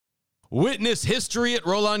Witness history at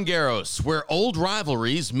Roland Garros, where old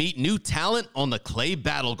rivalries meet new talent on the clay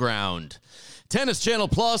battleground. Tennis Channel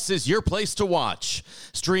Plus is your place to watch.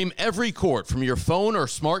 Stream every court from your phone or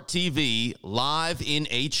smart TV live in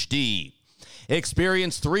HD.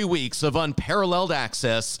 Experience 3 weeks of unparalleled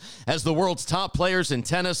access as the world's top players in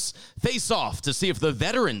tennis face off to see if the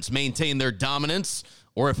veterans maintain their dominance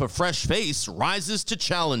or if a fresh face rises to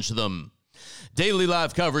challenge them. Daily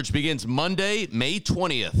live coverage begins Monday, May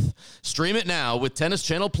 20th. Stream it now with Tennis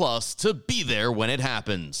Channel Plus to be there when it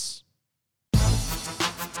happens.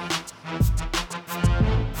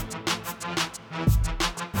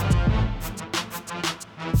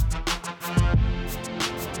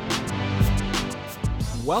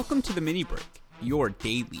 Welcome to the Mini Break, your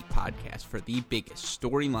daily podcast for the biggest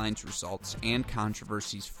storylines, results, and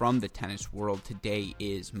controversies from the tennis world. Today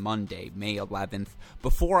is Monday, May 11th.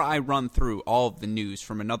 Before I run through all of the news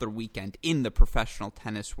from another weekend in the professional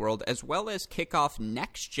tennis world, as well as kick off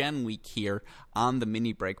Next Gen Week here on the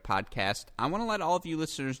Mini Break podcast, I want to let all of you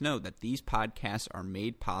listeners know that these podcasts are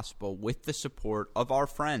made possible with the support of our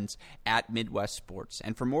friends at Midwest Sports.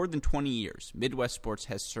 And for more than 20 years, Midwest Sports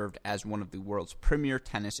has served as one of the world's premier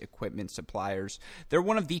tennis equipment suppliers. They're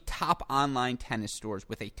one of the top online tennis stores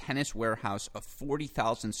with a tennis warehouse of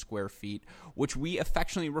 40,000 square feet, which we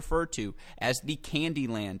affectionately refer to as the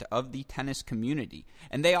Candyland of the tennis community.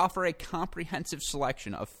 And they offer a comprehensive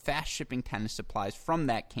selection of fast shipping tennis supplies from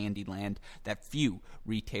that Candyland that few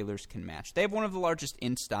retailers can match. They have one of the largest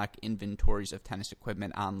in-stock inventories of tennis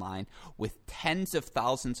equipment online, with tens of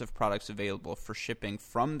thousands of products available for shipping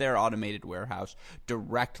from their automated warehouse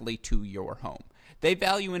directly to your home. They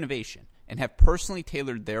value innovation and have personally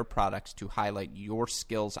tailored their products to highlight your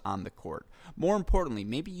skills on the court. More importantly,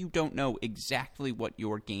 maybe you don't know exactly what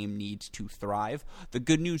your game needs to thrive. The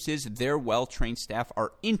good news is their well-trained staff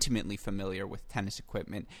are intimately familiar with tennis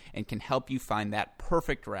equipment and can help you find that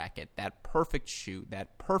perfect racket, that perfect shoe,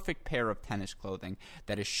 that perfect pair of tennis clothing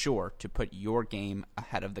that is sure to put your game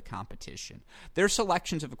ahead of the competition. Their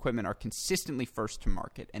selections of equipment are consistently first to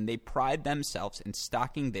market, and they pride themselves in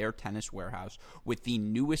stocking their tennis warehouse with the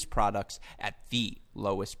newest products at the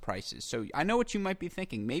lowest prices. So I know what you might be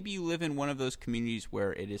thinking. Maybe you live in one of those communities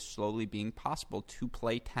where it is slowly being possible to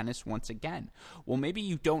play tennis once again. Well, maybe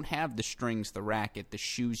you don't have the strings, the racket, the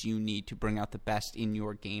shoes you need to bring out the best in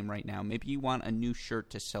your game right now. Maybe you want a new shirt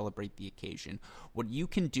to celebrate the occasion. What you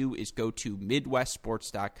can do is go to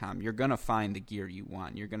MidwestSports.com. You're going to find the gear you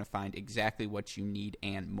want. You're going to find exactly what you need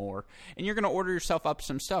and more. And you're going to order yourself up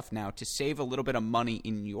some stuff now to save a little bit of money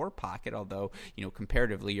in your pocket, although,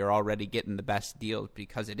 comparatively, you're already getting the best deal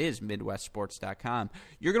because it is MidwestSports.com.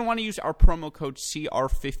 You're going to want to use our promo code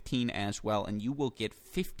CR15 as well, and you will get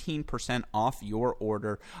 15% off your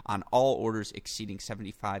order on all orders exceeding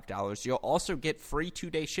 $75. You'll also get free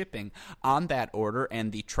 2-day shipping on that order,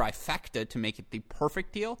 and the trifecta to make it the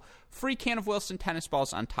perfect deal, free can of Wilson tennis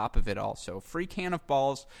balls on top of it also. Free can of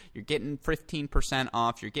balls, you're getting 15%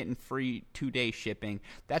 off, you're getting free 2-day shipping.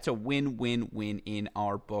 That's a win-win-win in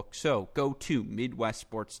our book. So go to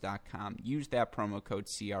MidwestSports.com, use that promo code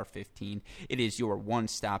CR15. It is your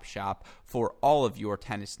one-stop shop for all of your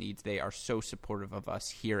tennis needs. They are so supportive of us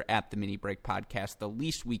here at the Mini Break Podcast. The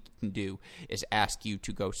least we can do is ask you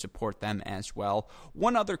to go support them as well.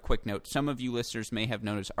 One other quick note, some of you listeners may have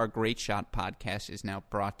noticed our Great Shot podcast is now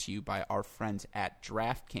brought to you by our friends at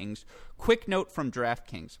DraftKings. Quick note from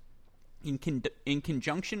DraftKings. In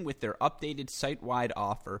conjunction with their updated site-wide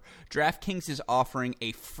offer, DraftKings is offering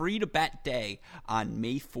a free-to-bet day on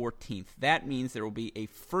May 14th. That means there will be a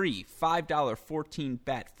free $5 14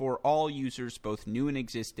 bet for all users, both new and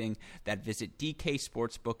existing, that visit DK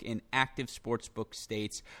Sportsbook in active sportsbook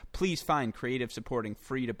states. Please find creative supporting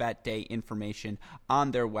free-to-bet day information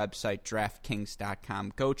on their website,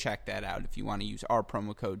 DraftKings.com. Go check that out if you want to use our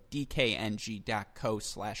promo code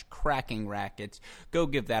DKNG.co/crackingrackets. Go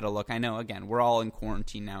give that a look. I know, again, we're all in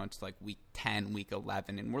quarantine now. It's like week 10, week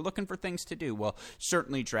 11, and we're looking for things to do. Well,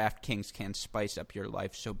 certainly DraftKings can spice up your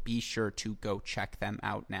life, so be sure to go check them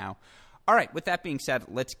out now. All right, with that being said,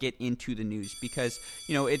 let's get into the news because,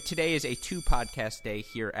 today is a 2-podcast day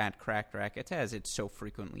here at Cracked Rackets, as it so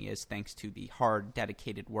frequently is, thanks to the hard,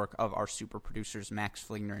 dedicated work of our super producers, Max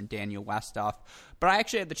Fligner and Daniel Westoff. But I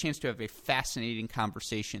actually had the chance to have a fascinating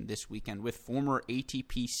conversation this weekend with former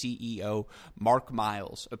ATP CEO Mark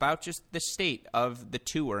Miles about just the state of the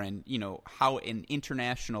tour and, how an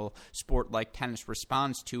international sport like tennis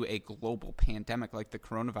responds to a global pandemic like the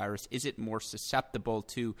coronavirus. Is it more susceptible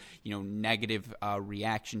to, negative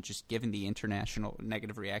reaction, just given the international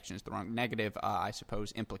negative reaction is the wrong negative, I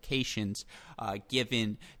suppose, implications,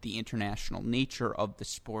 given the international nature of the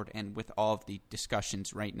sport, and with all of the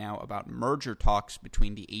discussions right now about merger talks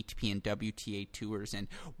between the ATP and WTA tours, and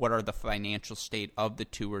what are the financial state of the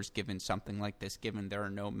tours given something like this, given there are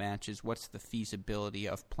no matches, what's the feasibility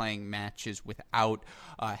of playing matches without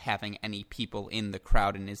having any people in the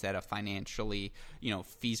crowd, and is that a financially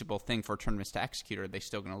feasible thing for tournaments to execute, or are they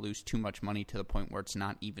still going to lose too much money to the point where it's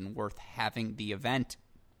not even worth having the event?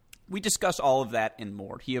 We discuss all of that and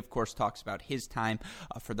more. He, of course, talks about his time.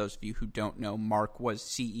 For those of you who don't know, Mark was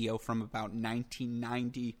CEO from about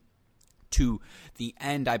 1990 to the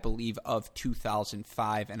end, I believe, of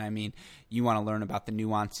 2005. And I mean, you want to learn about the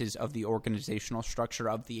nuances of the organizational structure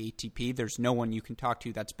of the ATP. There's no one you can talk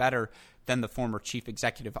to that's better than the former chief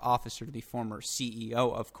executive officer, the former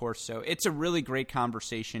CEO, of course. So it's a really great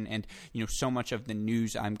conversation, and so much of the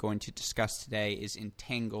news I'm going to discuss today is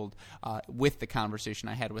entangled with the conversation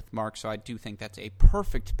I had with Mark. So I do think that's a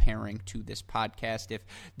perfect pairing to this podcast. If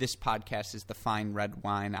this podcast is the fine red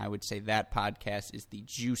wine, I would say that podcast is the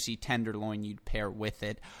juicy tenderloin you'd pair with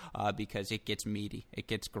it, because it gets meaty. It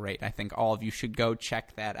gets great. I think all of you should go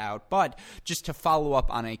check that out. But just to follow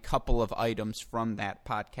up on a couple of items from that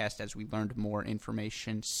podcast, as we learned more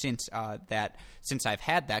information since I've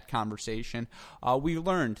had that conversation. We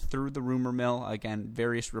learned through the rumor mill, again,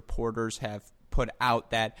 various reporters have put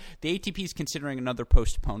out that the ATP is considering another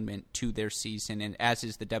postponement to their season, and as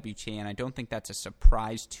is the WTA, and I don't think that's a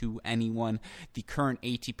surprise to anyone. The current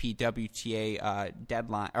ATP WTA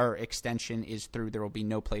deadline or extension is through. There will be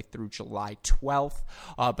no play through July 12th,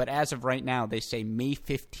 but as of right now, they say May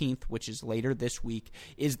 15th, which is later this week,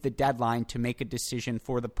 is the deadline to make a decision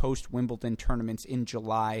for the post-Wimbledon tournaments in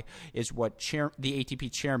July, is what the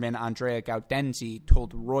ATP chairman Andrea Gaudenzi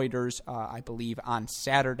told Reuters, I believe, on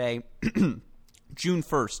Saturday. June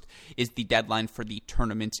 1st is the deadline for the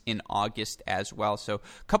tournaments in August as well. So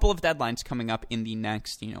a couple of deadlines coming up in the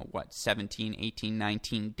next, 17, 18,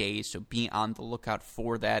 19 days. So be on the lookout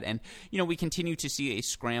for that. And, we continue to see a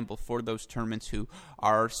scramble for those tournaments who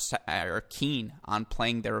are keen on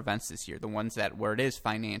playing their events this year, the ones that where it is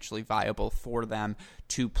financially viable for them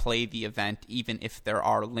to play the event, even if there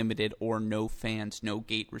are limited or no fans, no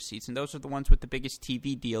gate receipts. And those are the ones with the biggest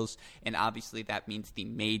TV deals. And obviously that means the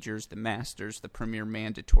majors, the Masters, the Premier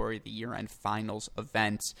Mandatory, the year-end finals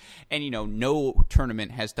events. And, no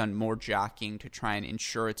tournament has done more jockeying to try and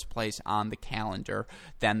ensure its place on the calendar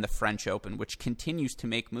than the French Open, which continues to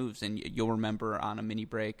make moves. And you'll remember on a mini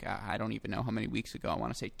break, I don't even know how many weeks ago, I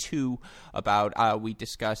want to say 2, about we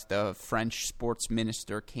discussed the French sports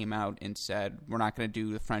minister came out and said, we're not going to do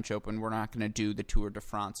the French Open, we're not going to do the Tour de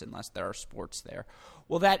France unless there are sports there.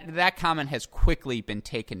 Well, that comment has quickly been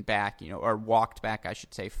taken back, or walked back, I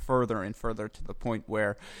should say, further and further to the point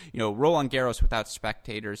where, Roland Garros without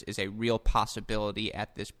spectators is a real possibility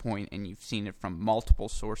at this point, and you've seen it from multiple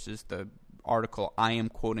sources. The article I am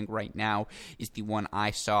quoting right now is the one I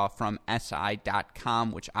saw from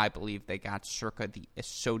SI.com, which I believe they got circa the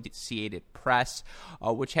Associated Press,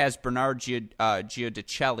 which has Bernard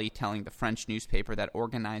Giudicelli telling the French newspaper that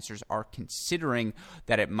organizers are considering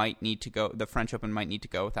that the French Open might need to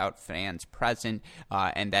go without fans present,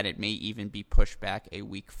 and that it may even be pushed back a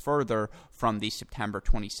week further from the September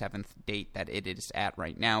 27th date that it is at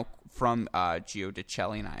right now. From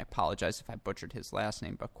Giudicelli, and I apologize if I butchered his last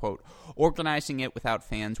name, but, quote, organizing it without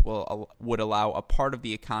fans would allow a part of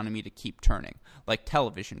the economy to keep turning, like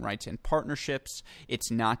television rights and partnerships. It's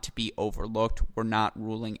not to be overlooked. We're not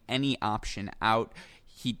ruling any option out.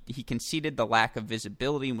 He conceded the lack of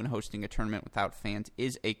visibility when hosting a tournament without fans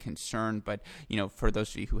is a concern, but, for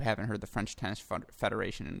those of you who haven't heard, the French Tennis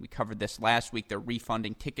Federation, and we covered this last week, they're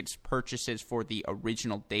refunding tickets purchases for the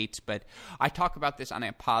original dates, but I talk about this on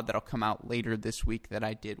a pod that'll come out later this week that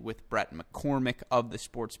I did with Brett McCormick of the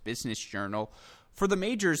Sports Business Journal. For the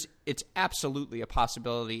majors, it's absolutely a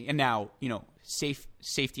possibility. And now,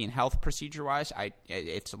 safety and health procedure-wise,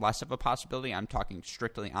 it's less of a possibility. I'm talking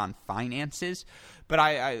strictly on finances. But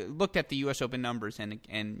I looked at the U.S. Open numbers,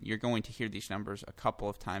 and you're going to hear these numbers a couple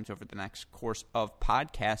of times over the next course of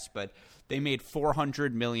podcasts, but they made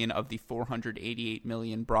 $400 million of the $488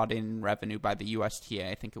 million brought in revenue by the USTA,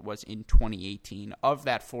 I think it was in 2018. Of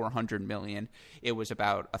that $400 million, it was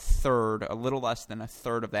about a little less than a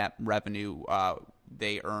third of that revenue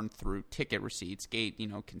they earned through ticket receipts, gate,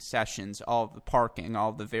 concessions, all of the parking,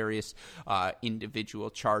 all of the various individual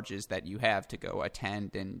charges that you have to go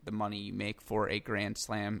attend, and the money you make for a Grand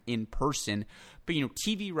Slam in person. But,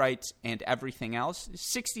 TV rights and everything else,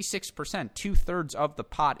 66%, 2/3 of the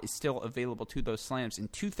pot is still available to those slams, and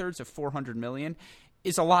 2/3 of $400 million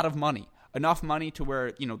is a lot of money. Enough money to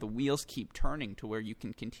where, the wheels keep turning, to where you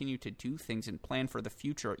can continue to do things and plan for the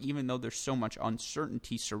future, even though there's so much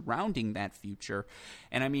uncertainty surrounding that future.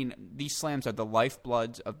 And I mean, these slams are the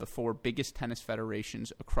lifebloods of the 4 biggest tennis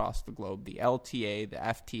federations across the globe: the LTA, the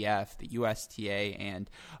FTF, the USTA, and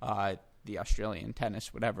the Australian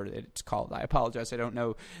tennis, whatever it's called. I apologize, I don't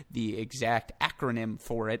know the exact acronym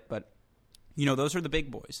for it, but those are the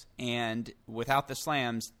big boys. And without the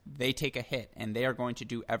slams, they take a hit, and they are going to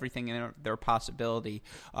do everything in their possibility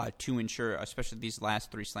to ensure, especially these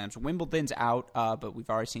last 3 slams. Wimbledon's out, but we've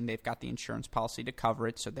already seen they've got the insurance policy to cover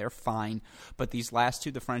it, so they're fine. But these last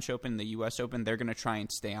 2, the French Open, the U.S. Open, they're going to try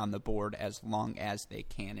and stay on the board as long as they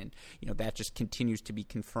can. And, that just continues to be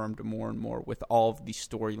confirmed more and more with all of the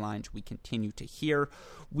storylines we continue to hear.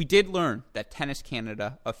 We did learn that Tennis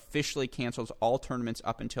Canada officially cancels all tournaments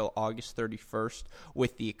up until August 31st,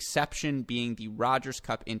 with the exception being the Rogers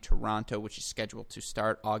Cup in Toronto, which is scheduled to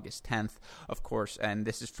start August 10th, of course. And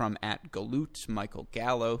this is from @Galoot, Michael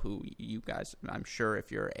Gallo, who you guys, I'm sure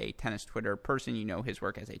if you're a tennis Twitter person, you know his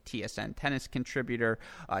work as a TSN tennis contributor,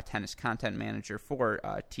 tennis content manager for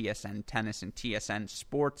TSN Tennis and TSN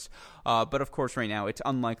Sports. But of course, right now, it's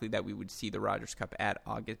unlikely that we would see the Rogers Cup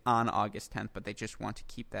on August 10th, but they just want to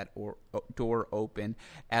keep that door open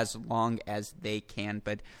as long as they can.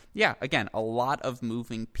 But yeah, again, a lot of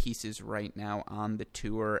moving pieces right now on the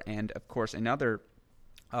tour. And of course, another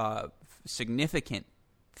significant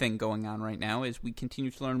thing going on right now is we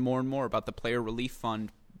continue to learn more and more about the Player Relief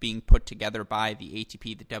Fund being put together by the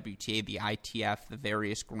ATP, the WTA, the ITF, the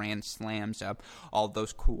various Grand Slams, all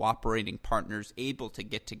those cooperating partners able to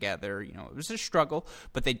get together. It was a struggle,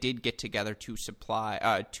 but they did get together to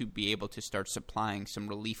supply, to be able to start supplying some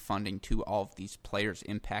relief funding to all of these players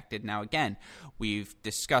impacted. Now, again, we've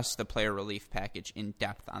discussed the player relief package in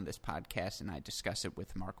depth on this podcast, and I discuss it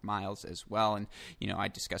with Mark Miles as well, and I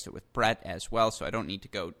discuss it with Brett as well, so I don't need to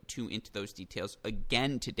go too into those details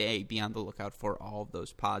again today. Be on the lookout for all of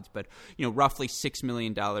those podcasts. But roughly $6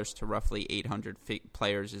 million to roughly 800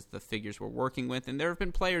 players is the figures we're working with. And there have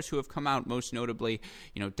been players who have come out, most notably,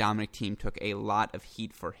 Dominic Thiem took a lot of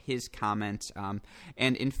heat for his comments.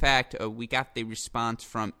 And in fact, we got the response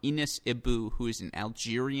from Ines Ibou, who is an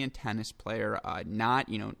Algerian tennis player, not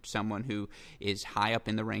someone who is high up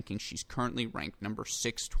in the rankings. She's currently ranked number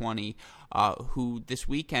 620. Who this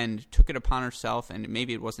weekend took it upon herself, and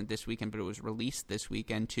maybe it wasn't this weekend, but it was released this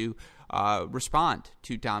weekend, to respond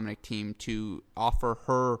to Dominic Thiem, to offer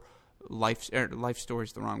her life story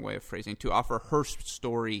is the wrong way of phrasing, to offer her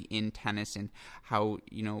story in tennis and how,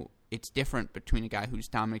 it's different between a guy who's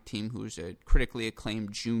Dominic Thiem, who's a critically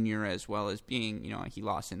acclaimed junior, as well as being, he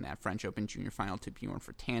lost in that French Open junior final to Bjorn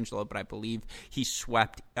Fratangelo, but I believe he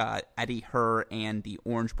swept Eddie Herr and the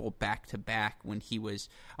Orange Bowl back-to-back when he was,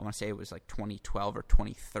 I want to say it was like 2012 or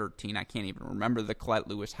 2013. I can't even remember the Colette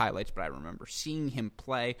Lewis highlights, but I remember seeing him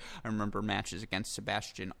play. I remember matches against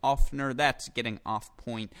Sebastian Offner. That's getting off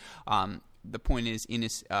point. The point is,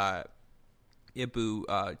 Ines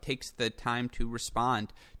Ibou takes the time to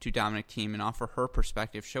respond to Dominic Thiem and offer her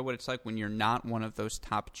perspective, show what it's like when you're not one of those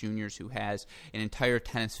top juniors who has an entire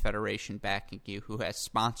tennis federation backing you, who has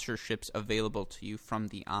sponsorships available to you from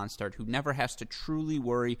the onstart, who never has to truly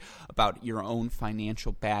worry about your own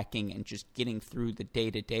financial backing and just getting through the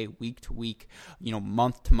day-to-day, week-to-week,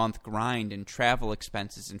 month-to-month grind and travel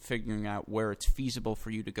expenses and figuring out where it's feasible for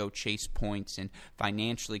you to go chase points, and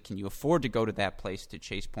financially can you afford to go to that place to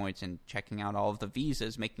chase points, and checking out all of the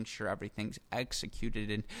visas, making sure everything's executed,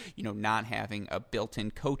 and not having a built-in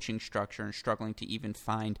coaching structure and struggling to even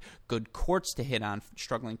find good courts to hit on,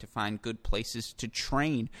 struggling to find good places to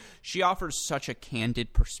train. She offers such a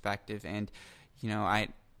candid perspective, and I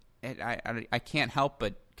can't help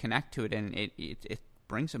but connect to it, and it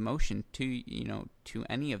brings emotion to to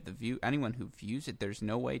anyone who views it. There's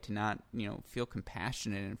no way to not feel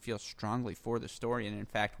compassionate and feel strongly for the story. And in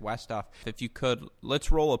fact, Westhoff, if you could, let's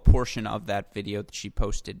roll a portion of that video that she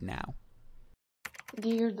posted now.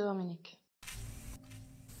 Dear Dominic,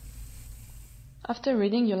 after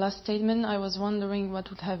reading your last statement, I was wondering what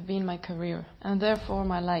would have been my career, and therefore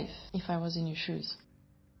my life, if I was in your shoes.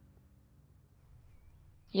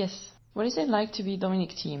 Yes, what is it like to be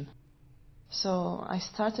Dominic Thiem? So I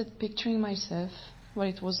started picturing myself what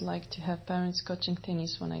it was like to have parents coaching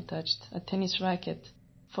tennis when I touched a tennis racket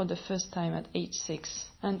for the first time at age 6,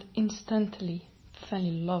 and instantly fell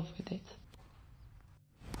in love with it.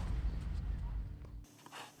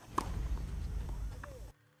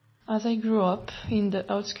 As I grew up in the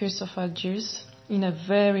outskirts of Algiers, in a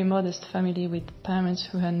very modest family with parents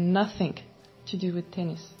who had nothing to do with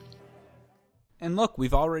tennis. And look,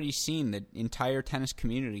 we've already seen the entire tennis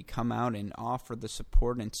community come out and offer the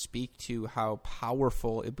support and speak to how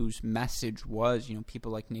powerful Ibu's message was. You know,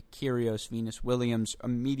 people like Nick Kyrgios, Venus Williams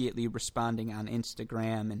immediately responding on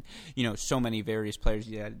Instagram, and, you know, so many various players,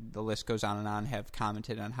 the list goes on, have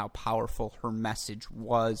commented on how powerful her message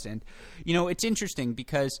was. And, you know, it's interesting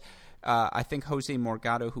because I think Jose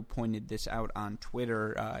Morgado, who pointed this out on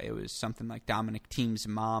Twitter, it was something like Dominic Thiem's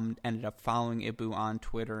mom ended up following Ibu on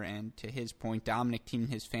Twitter, and to his point, Dominic Thiem and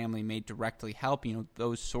his family may directly help, you know,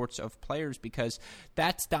 those sorts of players, because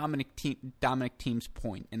that's Dominic Thiem's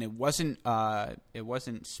point, and it wasn't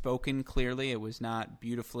spoken clearly, it was not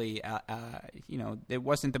beautifully, you know, it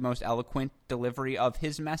wasn't the most eloquent delivery of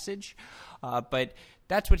his message, but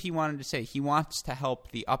that's what he wanted to say. He wants to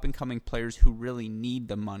help the up-and-coming players who really need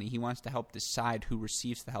the money. He wants to help decide who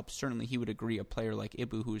receives the help. Certainly, he would agree a player like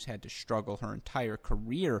Ibu, who's had to struggle her entire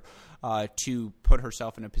career to put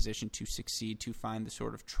herself in a position to succeed, to find the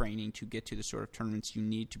sort of training, to get to the sort of tournaments you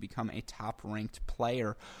need to become a top-ranked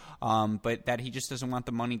player, but that he just doesn't want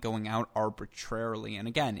the money going out arbitrarily. And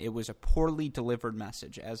again, it was a poorly delivered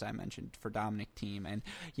message, as I mentioned, for Dominic Thiem. And,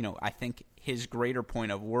 you know, I think his greater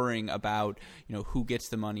point of worrying about, you know, who gets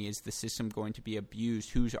the money, is the system going to be abused,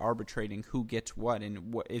 who's arbitrating, who gets what,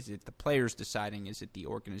 and what is it the players deciding, is it the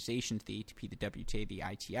organizations, the ATP, the WTA, the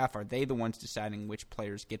ITF, are they the ones deciding which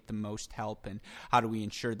players get the most help, and how do we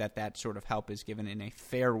ensure that that sort of help is given in a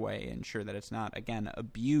fair way, ensure that it's not, again,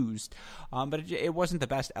 abused. But it wasn't the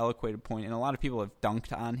best eloquated point, and a lot of people have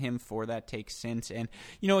dunked on him for that take since, and,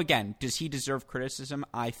 you know, again, does he deserve criticism?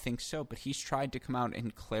 I think so, but he's tried to come out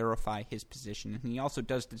and clarify his position, and he also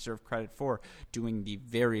does deserve credit for doing the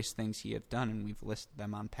various things he has done, and we've listed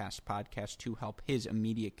them on past podcasts to help his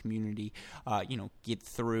immediate community, you know, get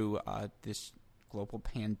through this global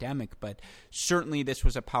pandemic. But certainly this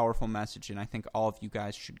was a powerful message, and I think all of you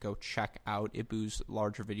guys should go check out Ibu's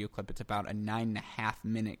larger video clip. It's about a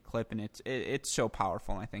 9.5-minute clip, and it's so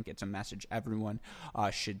powerful, and I think it's a message everyone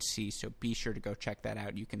should see, so be sure to go check that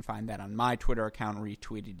out. You can find that on my Twitter account,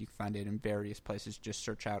 retweeted. You can find it in various places. Just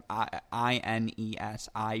search out INESIBBOU.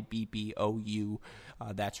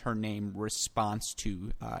 That's her name, response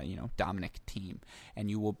to you know, Dominic Thiem, and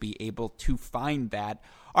you will be able to find that.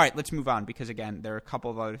 All right, let's move on, because, again, there are a couple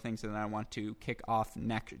of other things that I want to kick off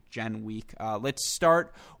Next Gen Week. Let's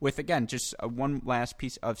start with, again, just one last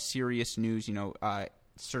piece of serious news. You know,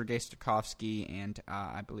 Sergei Stakhovsky and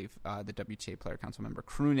I believe the WTA Player Council member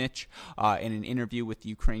Krunic in an interview with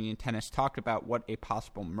Ukrainian Tennis talked about what a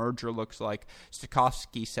possible merger looks like.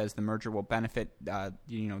 Stakhovsky says the merger will benefit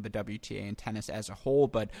you know, the WTA and tennis as a whole,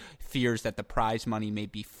 but fears that the prize money may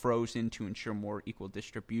be frozen to ensure more equal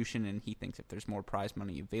distribution, and he thinks if there's more prize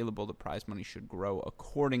money available, the prize money should grow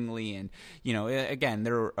accordingly. And, you know, again,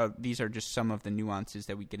 these are just some of the nuances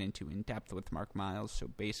that we get into in depth with Mark Miles. So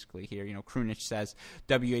basically here, you know, Krunic says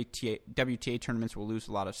WTA tournaments will lose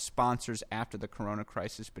a lot of sponsors after the corona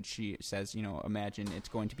crisis, but she says, you know, imagine it's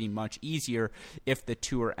going to be much easier if the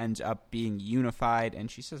tour ends up being unified.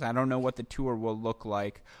 And she says, I don't know what the tour will look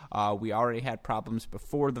like. We already had problems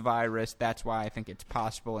before the virus. That's why I think it's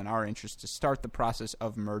possible in our interest to start the process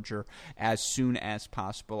of merger as soon as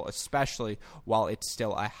possible, especially while it's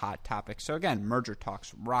still a hot topic. So again, merger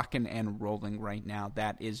talks rocking and rolling right now.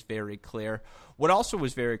 That is very clear. What also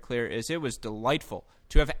was very clear is it was delightful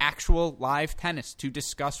to have actual live tennis to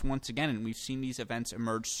discuss once again, and we've seen these events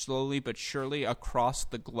emerge slowly but surely across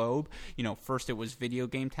the globe. You know, first it was video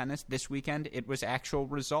game tennis. This weekend it was actual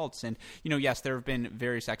results. And, you know, yes, there have been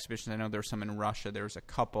various exhibitions. I know there were some in Russia. There was a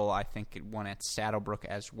couple, I think one at Saddlebrook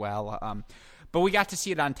as well. But we got to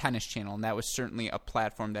see it on Tennis Channel, and that was certainly a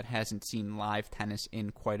platform that hasn't seen live tennis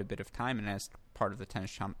in quite a bit of time, and as part of the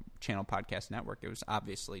Tennis Channel Podcast Network, it was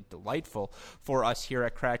obviously delightful for us here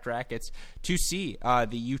at Cracked Racquets to see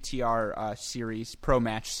the UTR series, Pro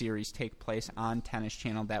Match Series, take place on Tennis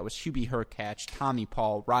Channel. That was Hubie Hurkacz, Tommy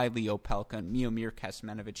Paul, Riley Opelka, and Miomir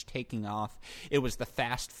Kecmanovic taking off. It was the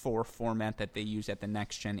Fast Four format that they use at the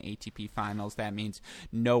Next Gen ATP Finals. That means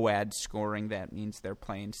no ad scoring. That means they're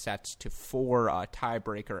playing sets to 4,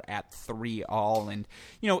 tiebreaker at 3-all. And,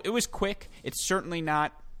 you know, it was quick. It's certainly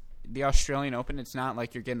not the Australian Open. It's not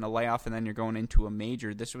like you're getting a layoff and then you're going into a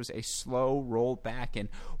major. This was a slow roll back. And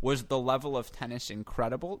was the level of tennis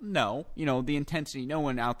incredible? No. You know, the intensity, no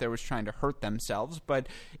one out there was trying to hurt themselves, but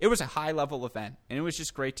it was a high-level event, and it was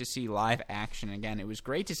just great to see live action again. It was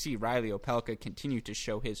great to see Riley Opelka continue to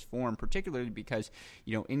show his form, particularly because,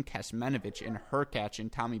 you know, in Kecmanovic and Hurkacz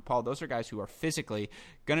and Tommy Paul, those are guys who are physically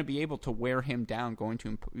going to be able to wear him down, going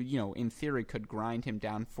to, you know, in theory could grind him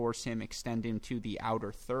down, force him, extend him to the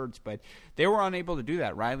outer third thirds, but they were unable to do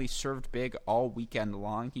that. Riley served big all weekend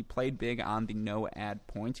long. He played big on the no-ad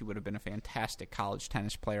points. He would have been a fantastic college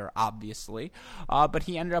tennis player, obviously, but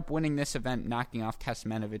he ended up winning this event, knocking off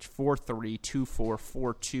Kecmanovic 4-3, 2-4,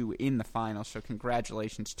 4-2 in the final. So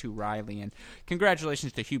congratulations to Riley, and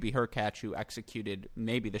congratulations to Hubie Hurkacz, who executed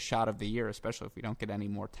maybe the shot of the year, especially if we don't get any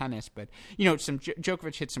more tennis. But,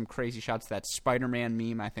 Djokovic hit some crazy shots. That Spider-Man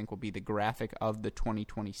meme, I think, will be the graphic of the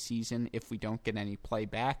 2020 season if we don't get any play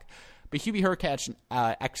back. But Hubie Hurkacz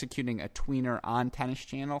executing a tweener on Tennis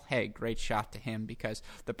Channel, hey, great shot to him because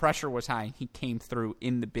the pressure was high and he came through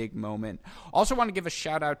in the big moment. Also want to give a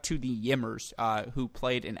shout-out to the Yimmers, who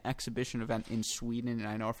played an exhibition event in Sweden, and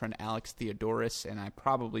I know our friend Alex Theodoris, and I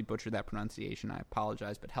probably butchered that pronunciation, I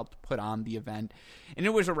apologize, but helped put on the event. And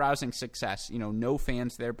it was a rousing success. No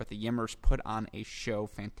fans there, but the Yimmers put on a show.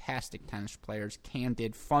 Fantastic tennis players,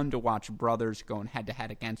 candid, fun to watch brothers going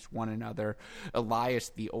head-to-head against one another. Elias,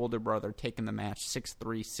 the older brother, taking the match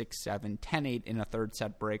 6-3, 6-7, 10-8 in a third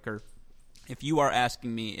set breaker. If you are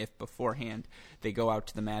asking me if beforehand they go out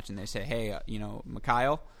to the match and they say, hey,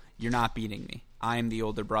 Mikhail, you're not beating me. I am the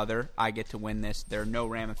older brother. I get to win this. There are no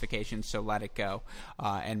ramifications, so let it go.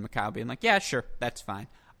 And Mikhail being like, yeah, sure, that's fine.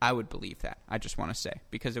 I would believe that, I just want to say,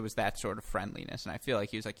 because it was that sort of friendliness. And I feel like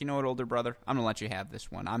he was like, you know what, older brother, I'm going to let you have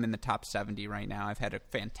this one. I'm in the top 70 right now. I've had a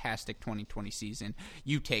fantastic 2020 season.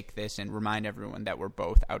 You take this and remind everyone that we're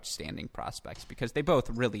both outstanding prospects, because they both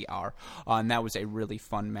really are. And that was a really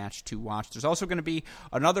fun match to watch. There's also going to be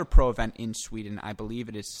another pro event in Sweden. I believe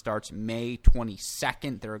it starts May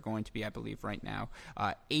 22nd. There are going to be, I believe right now,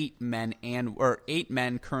 8 men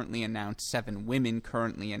currently announced, 7 women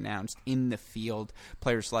currently announced in the field.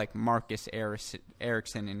 Players like Marcus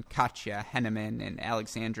Ericsson and Katja Henneman and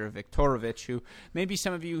Alexandra Viktorovich, who maybe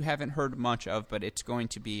some of you haven't heard much of, but it's going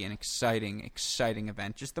to be an exciting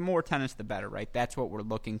event. Just the more tennis, the better, right? That's what we're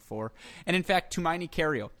looking for. And in fact, Tumaini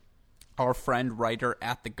Carriel, our friend, writer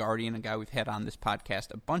at The Guardian, a guy we've had on this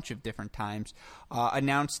podcast a bunch of different times,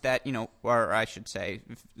 announced that, or I should say,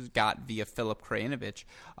 got via Filip Krajinovic,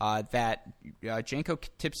 that Janko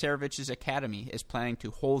Tipsarevic's academy is planning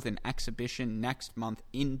to hold an exhibition next month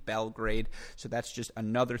in Belgrade. So that's just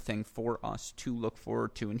another thing for us to look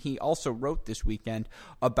forward to. And he also wrote this weekend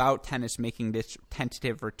about tennis making this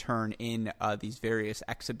tentative return in these various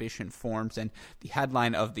exhibition forms. And the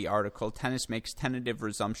headline of the article, Tennis Makes Tentative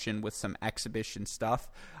Resumption with Some Exhibition Stuff,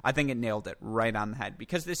 I think it nailed it right on the head,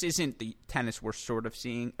 because this isn't the tennis we're sort of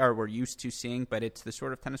seeing, or we're used to seeing, but it's the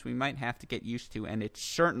sort of tennis we might have to get used to. And it's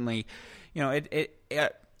certainly,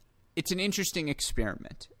 it's an interesting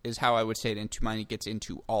experiment, is how I would say it. And Tumaini gets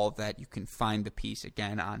into all of that. You can find the piece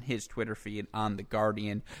again on his Twitter feed on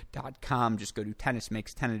theguardian.com. Just go to Tennis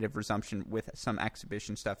Makes Tentative Resumption with Some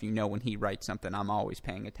Exhibition Stuff. When he writes something, I'm always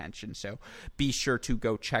paying attention. So be sure to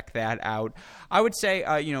go check that out. I would say,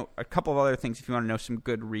 a couple of other things if you want to know some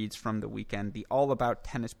good reads from the weekend. The All About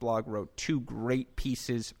Tennis blog wrote 2 great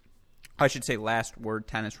pieces. I should say Last Word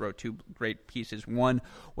Tennis wrote 2 great pieces. One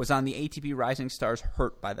was on the ATP Rising Stars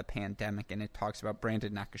hurt by the pandemic, and it talks about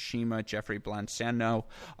Brandon Nakashima, Jeffrey Blanceno,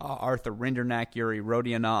 Arthur Rinderknecht, Yuri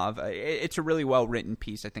Rodionov. It's a really well-written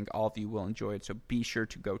piece. I think all of you will enjoy it, so be sure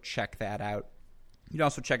to go check that out. You can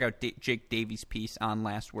also check out Jake Davies' piece on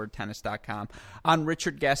lastwordtennis.com on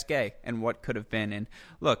Richard Gasquet and what could have been. And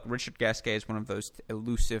look, Richard Gasquet is one of those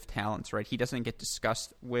elusive talents, right? He doesn't get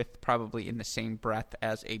discussed with probably in the same breath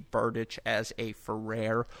as a Berdych, as a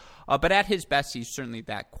Ferrer. But at his best, he's certainly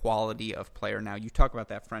that quality of player. Now, you talk about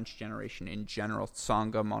that French generation in general,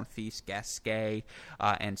 Tsonga, Monfils, Gasquet,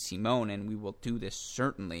 and Simone, and we will do this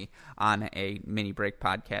certainly on a mini break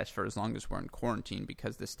podcast for as long as we're in quarantine,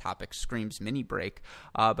 because this topic screams mini break.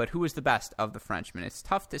 But who is the best of the Frenchmen? It's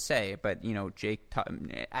tough to say, but, Jake,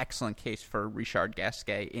 excellent case for Richard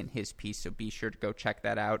Gasquet in his piece, so be sure to go check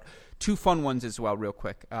that out. 2 fun ones as well, real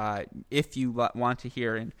quick. If you want to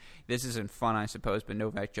hear, and this isn't fun, I suppose, but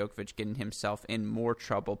Novak Djokovic getting himself in more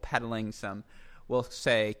trouble, peddling some, we'll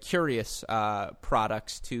say, curious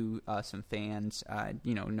products to some fans.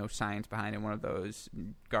 No science behind it. One of those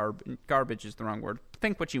garbage is the wrong word.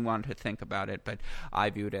 Think what you want to think about it, but I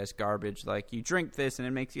view it as garbage. Like, you drink this and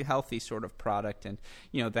it makes you healthy sort of product, and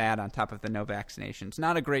that on top of the no vaccinations.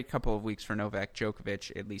 Not a great couple of weeks for Novak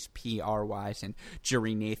Djokovic, at least PR-wise. And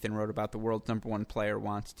Jerry Nathan wrote about the world's #1 player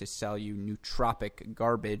wants to sell you nootropic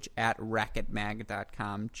garbage at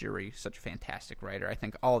racketmag.com. Jerry, such a fantastic writer. I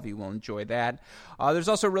think all of you will enjoy that. There's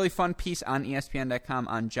also a really fun piece on ESPN.com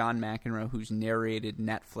on John McEnroe, who's narrated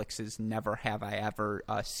Netflix's Never Have I Ever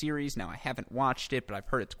series. Now, I haven't watched it, but but I've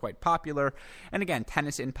heard it's quite popular. And again,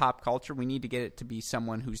 tennis in pop culture, we need to get it to be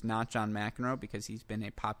someone who's not John McEnroe because he's been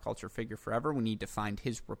a pop culture figure forever. We need to find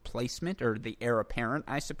his replacement, or the heir apparent,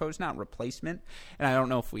 I suppose, not replacement. And I don't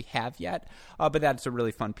know if we have yet, but that's a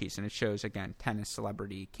really fun piece. And it shows, again, tennis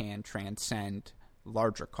celebrity can transcend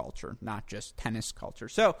larger culture, not just tennis culture.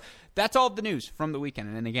 So that's all of the news from the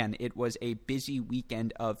weekend. And again, it was a busy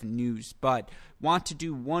weekend of news, but want to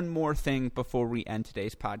do one more thing before we end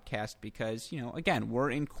today's podcast because, again,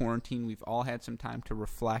 we're in quarantine. We've all had some time to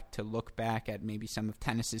reflect, to look back at maybe some of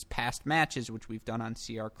tennis's past matches, which we've done on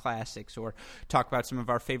CR Classics, or talk about some of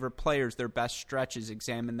our favorite players, their best stretches,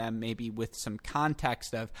 examine them maybe with some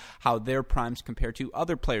context of how their primes compare to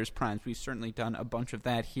other players' primes. We've certainly done a bunch of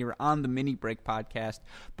that here on the Mini Break podcast,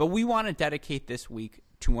 but we want to dedicate this week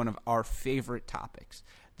to one of our favorite topics,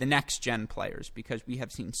 the next-gen players, because we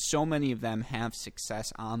have seen so many of them have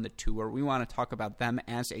success on the tour. We want to talk about them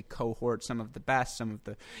as a cohort, some of the best, some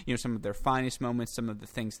of their finest moments, some of the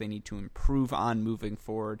things they need to improve on moving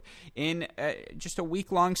forward in just a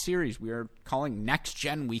week-long series we are calling Next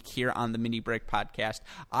Gen Week here on the Mini Break podcast.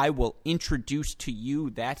 I will introduce to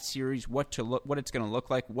you that series, what it's going to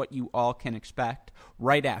look like, what you all can expect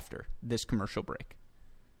right after this commercial break.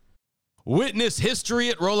 Witness history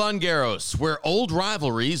at Roland Garros, where old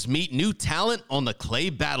rivalries meet new talent on the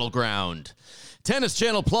clay battleground. Tennis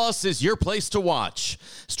Channel Plus is your place to watch.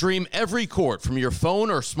 Stream every court from your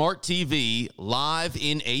phone or smart TV live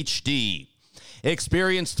in HD.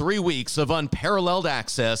 Experience 3 weeks of unparalleled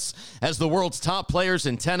access as the world's top players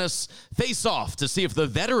in tennis face off to see if the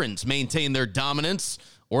veterans maintain their dominance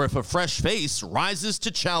or if a fresh face rises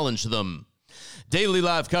to challenge them. Daily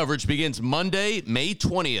live coverage begins Monday, May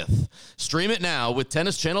 20th. Stream it now with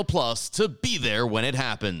Tennis Channel Plus to be there when it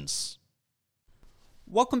happens.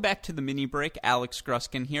 Welcome back to the Mini Break. Alex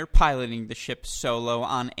Gruskin here, piloting the ship solo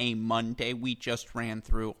on a Monday. We just ran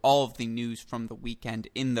through all of the news from the weekend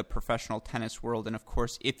in the professional tennis world. And of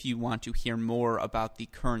course, if you want to hear more about the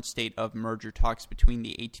current state of merger talks between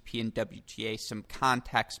the ATP and WTA, some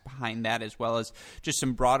context behind that, as well as just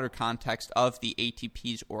some broader context of the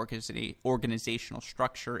ATP's organizational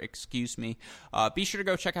structure, be sure to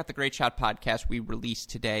go check out the Great Shot podcast we released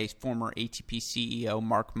today. Former ATP CEO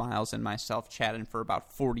Mark Miles and myself chatting for about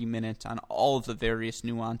 40 minutes on all of the various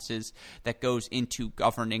nuances that goes into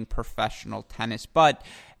governing professional tennis. But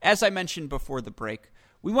as I mentioned before the break,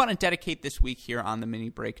 we want to dedicate this week here on the Mini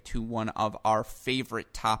Break to one of our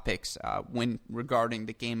favorite topics when regarding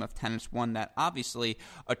the game of tennis, one that obviously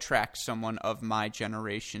attracts someone of my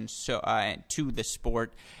generation to the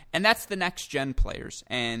sport, and that's the next-gen players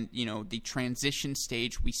and, the transition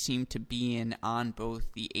stage we seem to be in on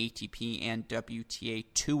both the ATP and WTA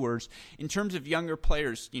tours in terms of younger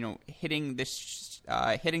players, hitting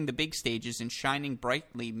the big stages and shining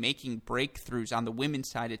brightly, making breakthroughs. On the women's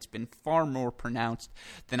side, it's been far more pronounced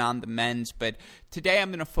than on the men's, but today I'm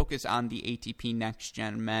going to focus on the ATP Next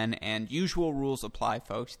Gen men, and usual rules apply,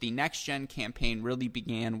 folks. The Next Gen campaign really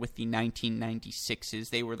began with the 1996s.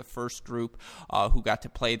 They were the first group who got to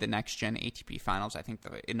play the Next Gen ATP Finals. I think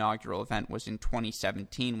the inaugural event was in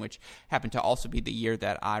 2017, which happened to also be the year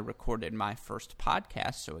that I recorded my first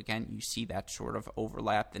podcast, so again, you see that sort of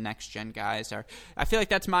overlap. The Next Gen guys I feel like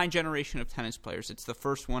that's my generation of tennis players. It's the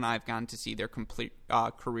first one I've gotten to see their complete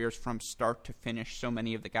careers from start to finish. So many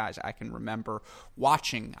of the guys I can remember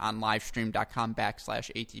watching on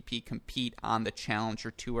livestream.com/ATP compete on the Challenger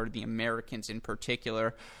Tour, the Americans in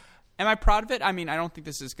particular. Am I proud of it? I mean, I don't think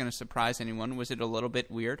this is going to surprise anyone. Was it a little bit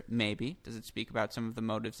weird? Maybe. Does it speak about some of the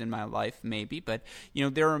motives in my life? Maybe. But,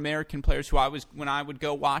 there are American players who when I would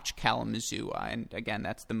go watch Kalamazoo, and again,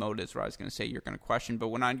 that's the motives where I was going to say you're going to question, but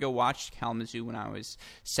when I'd go watch Kalamazoo when I was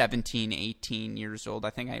 17, 18 years old, I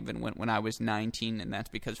think I even went when I was 19, and that's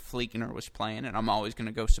because Fleegner was playing, and I'm always going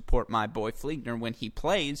to go support my boy Fleegner when he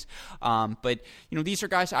plays. But, these are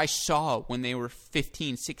guys I saw when they were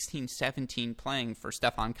 15, 16, 17 playing for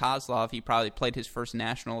Stefan Kozlov. He probably played his first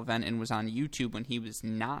national event and was on YouTube when he was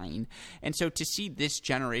 9. And so to see this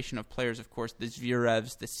generation of players, of course, the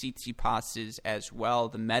Zverevs, the Tsitsipas's as well,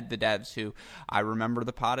 the Medvedevs, who I remember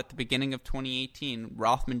the pod at the beginning of 2018.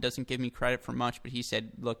 Rothman doesn't give me credit for much, but he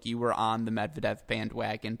said, look, you were on the Medvedev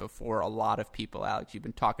bandwagon before a lot of people, Alex. You've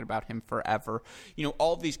been talking about him forever.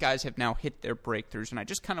 All of these guys have now hit their breakthroughs, and I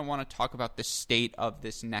just kind of want to talk about the state of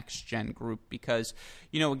this next-gen group because,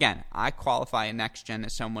 again, I qualify a next-gen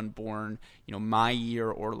as someone born, my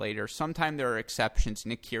year or later. Sometimes there are exceptions.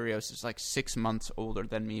 Nick Kyrgios is like 6 months older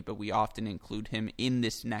than me, but we often include him in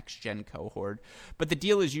this next-gen cohort. But the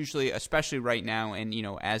deal is usually, especially right now, and,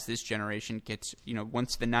 as this generation gets,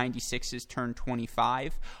 once the 96s turn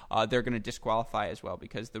 25, they're going to disqualify as well,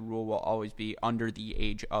 because the rule will always be under the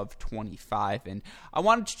age of 25. And I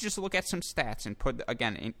wanted to just look at some stats and put,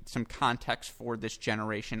 again, some context for this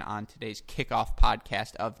generation on today's kickoff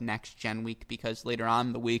podcast of Next Gen Week, because later on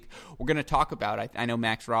in the week, we're going to talk about, I know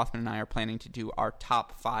Max Rothman and I are planning to do our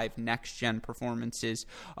top 5 Next Gen performances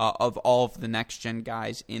of all of the Next Gen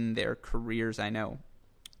guys in their careers. I know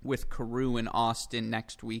with Carew and Austin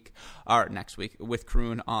with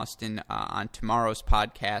Carew and Austin on tomorrow's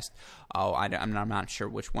podcast. I'm not sure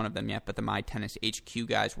which one of them yet, but the My Tennis HQ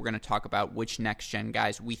guys, we're going to talk about which next-gen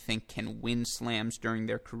guys we think can win slams during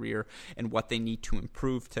their career and what they need to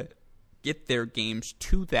improve to get their games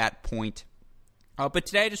to that point. But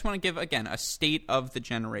today I just want to give, again, a state of the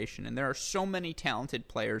generation. And there are so many talented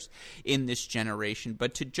players in this generation.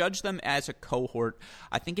 But to judge them as a cohort,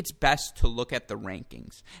 I think it's best to look at the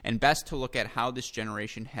rankings and best to look at how this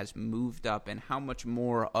generation has moved up and how much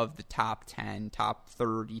more of the top 10, top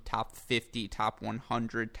 30, top 50, top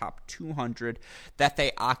 100, top 200 that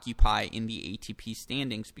they occupy in the ATP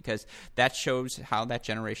standings, because that shows how that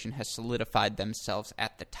generation has solidified themselves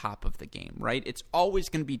at the top of the game, right? It's always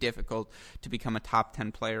going to be difficult to become a top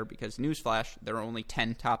 10 player, because newsflash, there are only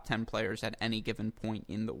 10 top 10 players at any given point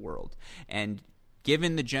in the world. And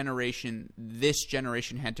given the generation this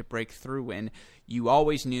generation had to break through in, you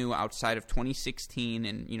always knew outside of 2016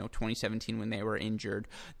 and 2017 when they were injured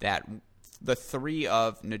that the 3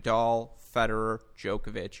 of Nadal, Federer,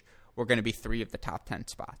 Djokovic were going to be 3 of the top 10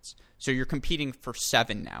 spots. So you're competing for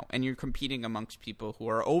 7 now, and you're competing amongst people who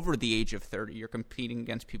are over the age of 30. You're competing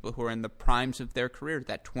against people who are in the primes of their career,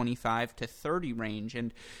 that 25 to 30 range.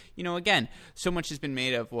 And, again, so much has been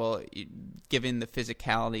made of, well, given the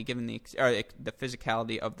physicality, given the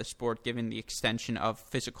physicality of the sport, given the extension of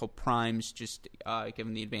physical primes, just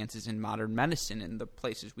given the advances in modern medicine and the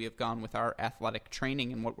places we have gone with our athletic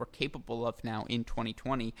training and what we're capable of now in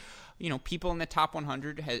 2020, people in the top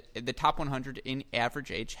 100, the top 100 in average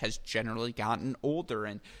age has generally gotten older.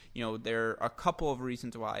 And, there are a couple of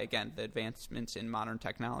reasons why. Again, the advancements in modern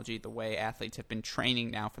technology, the way athletes have been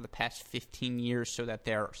training now for the past 15 years so that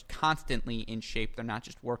they're constantly in shape. They're not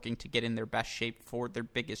just working to get in their best shape for their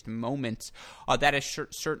biggest moments. That has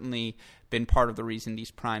certainly been part of the reason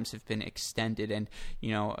these primes have been extended. And,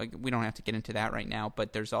 we don't have to get into that right now,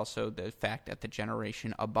 but there's also the fact that the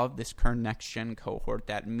generation above this current next-gen cohort,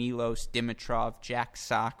 that Milos, Dimitrov, Jack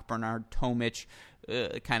Sock, Bernard Tomic,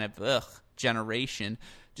 generation,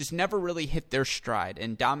 just never really hit their stride.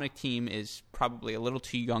 And Dominic Thiem is probably a little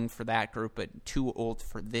too young for that group, but too old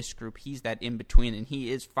for this group. He's that in-between, and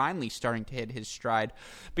he is finally starting to hit his stride.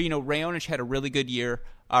 But, Raonic had a really good year,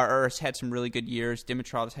 or has had some really good years.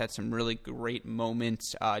 Dimitrov's had some really great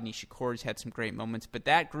moments. Nishikori's had some great moments. But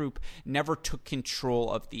that group never took control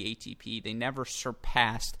of the ATP. They never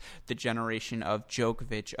surpassed the generation of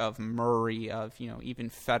Djokovic, of Murray, of, even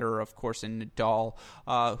Federer, of course, and Nadal,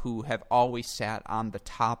 who have always sat on the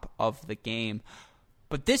top of the game.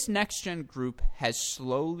 But this next-gen group has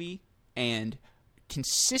slowly and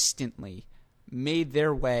consistently made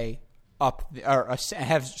their way up, or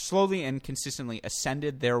have slowly and consistently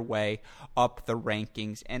ascended their way up the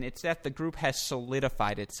rankings, and it's that the group has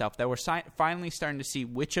solidified itself, that we're finally starting to see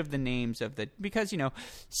which of the names of the, because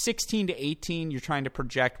 16 to 18, you're trying to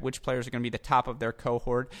project which players are going to be the top of their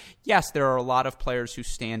cohort. Yes, there are a lot of players who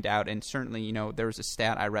stand out, and certainly there was a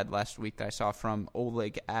stat I read last week that I saw from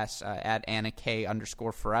Oleg S at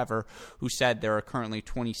AnnaK_forever, who said there are currently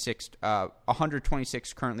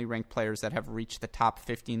 126 currently ranked players that have reached the top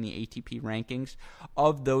 50 in the ATP rankings.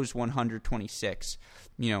 Of those 126,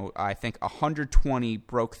 I think 120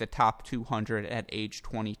 broke the top 200 at age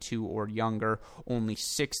 22 or younger. Only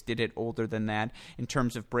 6 did it older than that. In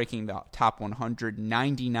terms of breaking the top 100,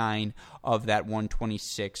 99 of that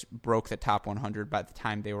 126 broke the top 100 by the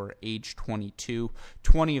time they were age 22.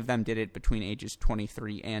 20 of them did it between ages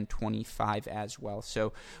 23 and 25 as well.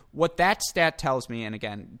 So what that stat tells me, and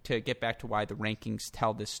again, to get back to why the rankings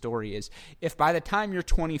tell this story, is if by the time you're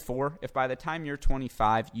 24 if by the time you're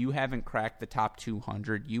 25, you haven't cracked the top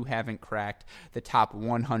 200, you haven't cracked the top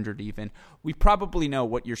 100 even, we probably know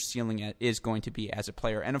what your ceiling is going to be as a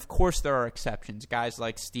player. And of course there are exceptions. Guys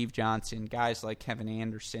like Steve Johnson, guys like Kevin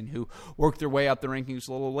Anderson, who worked their way up the rankings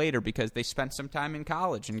a little later because they spent some time in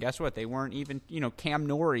college. And guess what? They weren't even, Cam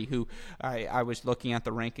Norrie, who I was looking at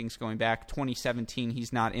the rankings going back 2017,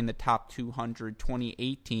 he's not in the top 200.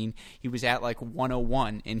 2018, he was at like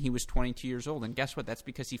 101, and he was 22 years old. And guess what? That's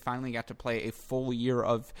because he finally got to play a full year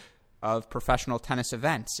of professional tennis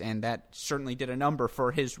events, and that certainly did a number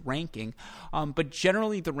for his ranking. But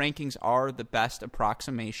generally, the rankings are the best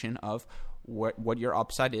approximation of what your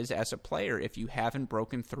upside is as a player. If you haven't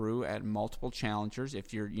broken through at multiple challengers,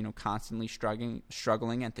 if you're constantly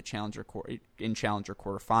struggling at the challenger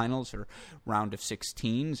quarterfinals or round of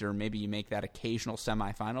 16s, or maybe you make that occasional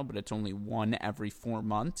semifinal, but it's only one every 4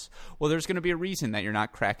 months, well, there's going to be a reason that you're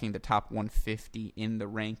not cracking the top 150 in the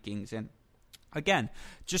rankings. And again,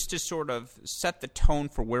 just to sort of set the tone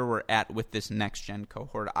for where we're at with this next-gen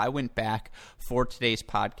cohort, I went back for today's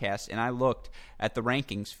podcast and I looked at the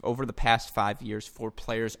rankings over the past 5 years for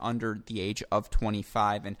players under the age of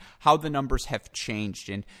 25 and how the numbers have changed.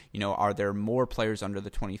 And, are there more players under the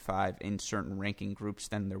 25 in certain ranking groups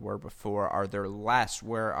than there were before? Are there less?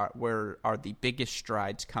 Where are the biggest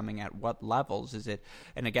strides coming at what levels? Is it,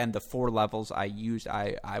 and again, the 4 levels I used,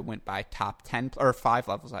 I went by top 10, or 5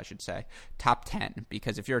 levels, I should say, top 10,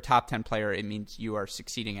 because if you're a top 10 player, it means you are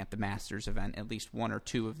succeeding at the Masters event, at least 1 or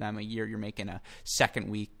 2 of them a year. You're making a second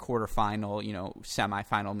week quarterfinal,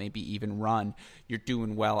 semifinal, maybe even run. You're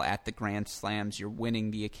doing well at the Grand Slams. You're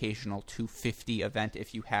winning the occasional 250 event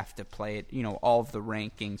if you have to play it. All of the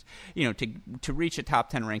rankings, to reach a top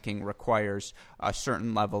 10 ranking requires a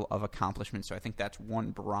certain level of accomplishment. So I think that's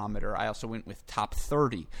one barometer. I also went with top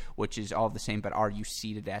 30, which is all the same, but are you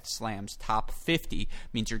seeded at slams? Top 50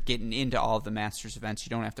 means you're getting into all of the Masters events. You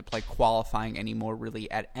don't have to play qualifying anymore really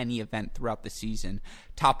at any event throughout the season.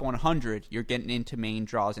 Top 100, you're getting into main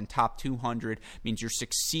draws, and top 200 means you're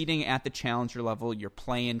succeeding at the challenger level. You're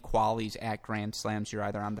playing qualies at Grand Slams. You're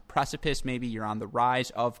either on the precipice, maybe you're on the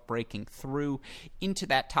rise of breaking through into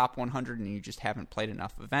that top 100 and you just haven't played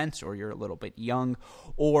enough events, or you're a little bit young,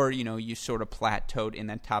 or you sort of plateaued in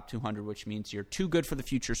that top 200, which means you're too good for the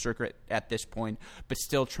future circuit at this point, but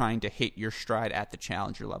still trying to hit your stride at the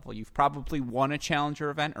challenger level. You've probably won a challenger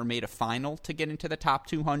event or made a final to get into the top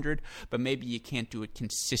 200, but maybe you can't do it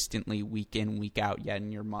consistently week in, week out yet,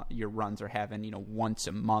 and your runs are having once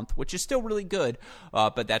a month, which is still really good,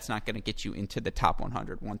 but that's not going to get you into the top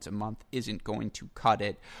 100. Once a month isn't going to cut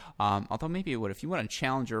it, although maybe it would. If you went a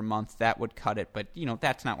challenger a month, that would cut it, but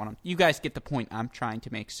that's not what you guys get the point I'm trying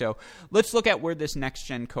to make. So let's look at where this next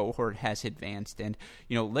gen cohort has advanced, and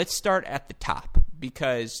let's start at the top,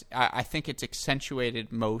 because I think it's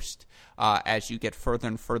accentuated most as you get further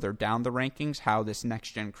and further down the rankings how this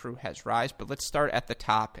next-gen crew has rise. But let's start at the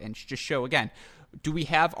top and just show, again, do we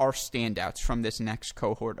have our standouts from this next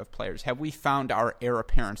cohort of players? Have we found our heir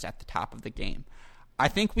apparents at the top of the game? I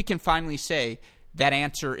think we can finally say that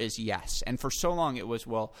answer is yes. And for so long it was,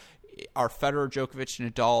 well, are Federer, Djokovic,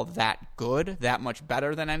 and Nadal that good, that much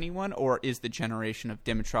better than anyone, or is the generation of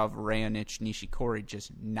Dimitrov, Raonic, Nishikori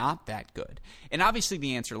just not that good? And obviously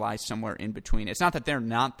the answer lies somewhere in between. It's not that they're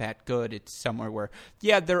not that good. It's somewhere where,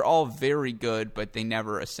 yeah, they're all very good, but they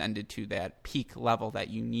never ascended to that peak level that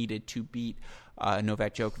you needed to beat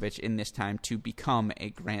Novak Djokovic in this time to become a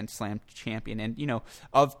Grand Slam champion. And,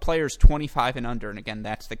 of players 25 and under, and again,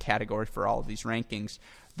 that's the category for all of these rankings,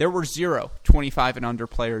 there were 0 25 and under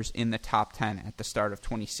players in the top 10 at the start of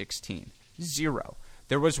 2016. 0.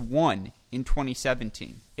 There was 1 in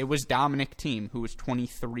 2017. It was Dominic Thiem, who was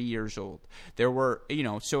 23 years old. There were,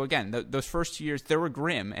 so again, those first 2 years, they were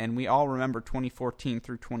grim, and we all remember 2014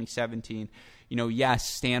 through 2017. Yes,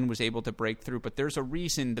 Stan was able to break through, but there's a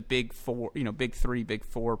reason the big four, big three, big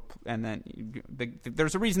four, and then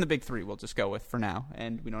there's a reason the big three we'll just go with for now,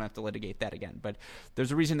 and we don't have to litigate that again. But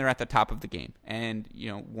there's a reason they're at the top of the game. And,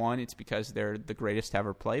 1, it's because they're the greatest to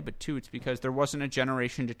ever play, but 2, it's because there wasn't a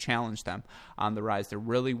generation to challenge them on the rise. There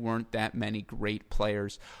really weren't that many great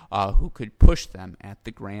players who could push them at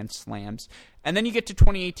the Grand Slams. And then you get to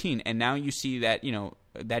 2018, and now you see that,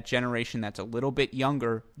 that generation that's a little bit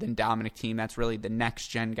younger than Dominic Thiem, that's really the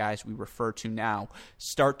next-gen guys we refer to now,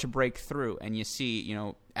 start to break through. And you see,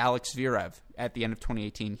 Alex Zverev at the end of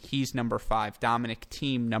 2018, he's number 5. Dominic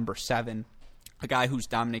Thiem, number 7. A guy who's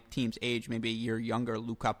Dominic Thiem's age, maybe a year younger,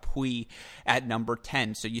 Luca Pouille, at number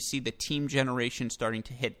 10. So you see the Thiem generation starting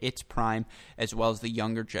to hit its prime, as well as the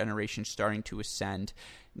younger generation starting to ascend.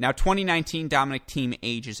 Now, 2019, Dominic Thiem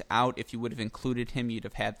ages out. If you would have included him, you'd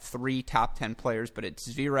have had 3 top 10 players, but it's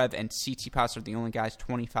Zverev and Tsitsipas are the only guys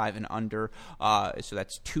 25 and under, so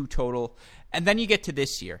that's 2 total. And then you get to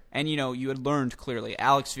this year, and you had learned clearly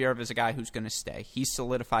Alex Zverev is a guy who's going to stay. He's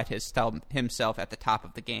solidified himself at the top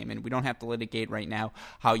of the game, and we don't have to litigate right now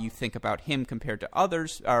how you think about him compared to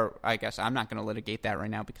others, or I guess I'm not going to litigate that right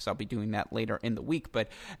now because I'll be doing that later in the week. But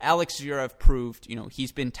Alex Zverev proved,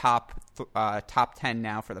 he's been top 10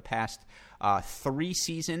 now for the past 3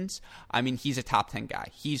 seasons. I mean, he's a top 10 guy.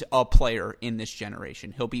 He's a player in this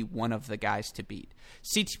generation. He'll be one of the guys to beat.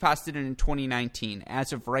 Tsitsipas did it in 2019.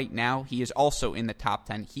 As of right now, he is also in the top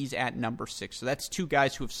 10. He's at number 6. So that's 2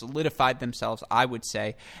 guys who have solidified themselves, I would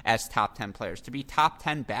say, as top 10 players. To be top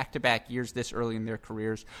 10 back-to-back years this early in their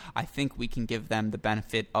careers, I think we can give them the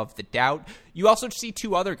benefit of the doubt. You also see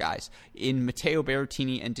 2 other guys in Matteo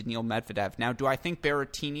Berrettini and Daniil Medvedev. Now, do I think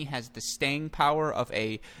Berrettini has the staying power of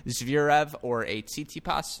a Zverev or a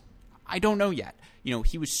Tsitsipas? I don't know yet.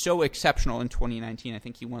 He was so exceptional in 2019. I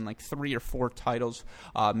think he won like 3 or 4 titles,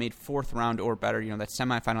 made 4th round or better. That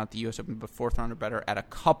semifinal at the U.S. Open, but 4th round or better at a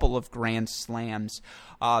couple of Grand Slams.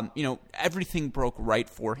 Everything broke right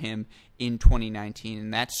for him in 2019,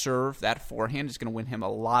 and that serve, that forehand, is going to win him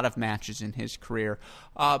a lot of matches in his career.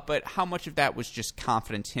 But how much of that was just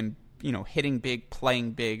confidence, him hitting big,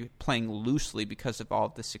 playing loosely because of all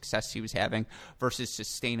of the success he was having versus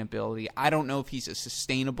sustainability. I don't know if he's a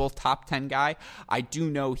sustainable top 10 guy. I do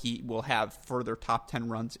know he will have further top 10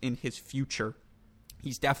 runs in his future.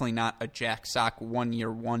 He's definitely not a Jack Sock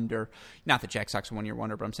 1-year wonder. Not that Jack Sock's a 1-year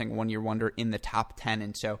wonder, but I'm saying 1-year wonder in the top 10.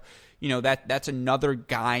 And so, that's another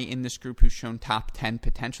guy in this group who's shown top 10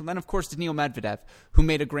 potential. Then, of course, Daniil Medvedev, who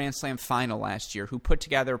made a Grand Slam final last year, who put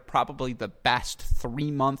together probably the best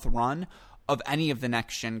 3-month run of any of the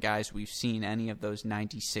next-gen guys we've seen, any of those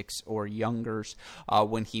 96 or youngers,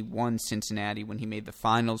 when he won Cincinnati, when he made the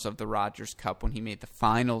finals of the Rogers Cup, when he made the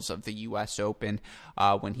finals of the U.S. Open,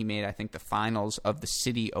 when he made, I think, the finals of the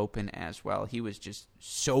City Open as well. He was just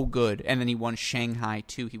so good. And then he won Shanghai,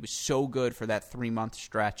 too. He was so good for that 3-month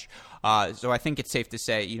stretch. So I think it's safe to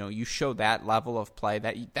say, you show that level of play,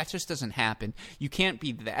 that just doesn't happen. You can't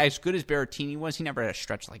be as good as Berrettini was. He never had a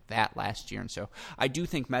stretch like that last year. And so I do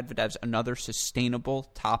think Medvedev's another sustainable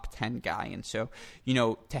top 10 guy. And so,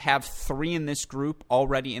 to have 3 in this group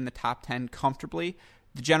already in the top 10 comfortably,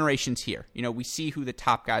 the generation's here. We see who the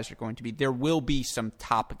top guys are going to be. There will be some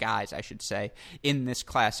top guys, I should say, in this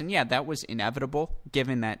class. And yeah, that was inevitable,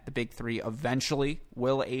 given that the big 3 eventually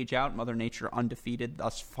will age out. Mother Nature undefeated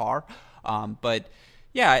thus far. But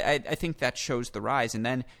yeah, I think that shows the rise. And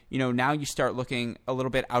then, now you start looking a little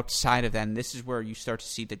bit outside of that. And this is where you start to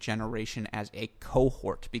see the generation as a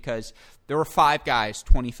cohort, because there were 5 guys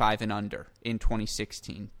 25 and under in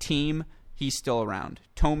 2016. Thiem, he's still around.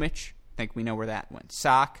 Tomic, I think we know where that went.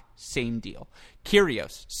 Sock, same deal.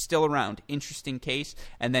 Kyrgios, still around. Interesting case.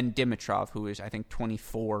 And then Dimitrov, who is, I think,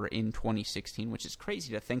 24 in 2016, which is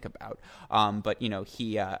crazy to think about. But,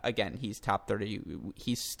 he, again, he's top 30.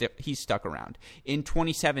 He's stuck around. In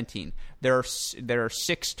 2017, there are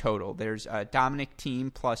 6 total. There's Dominic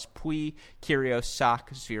Thiem plus Pouille, Kyrgios,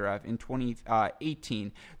 Sock, Zverev. In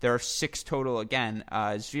 2018, there are 6 total again.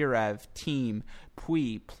 Zverev, Thiem,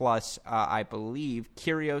 Pouille plus, I believe,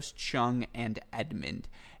 Kyrgios, Chung, and Edmund.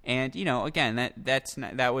 And, again,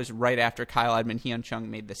 that was right after Kyle Edmund, Hyun Chung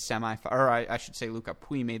made the semifinals, or I should say Luca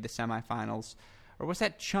Pouille made the semifinals. Or was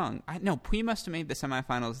that Chung? No, Pouille must have made the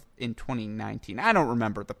semifinals in 2019. I don't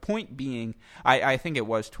remember. The point being, I think it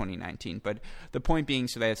was 2019, but the point being,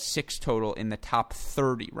 so they have 6 total in the top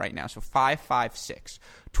 30 right now. So 5, 5, 6.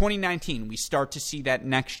 2019, we start to see that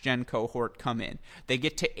next-gen cohort come in. They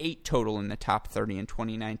get to 8 total in the top 30 in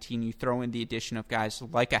 2019. You throw in the addition of guys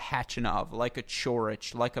like a Khachanov, like a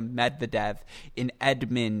Coric, like a Medvedev, an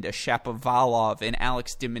Edmund, a Shapovalov, an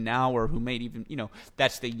Alex de Minaur, who made even,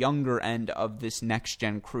 that's the younger end of this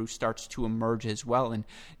next-gen crew starts to emerge as well. And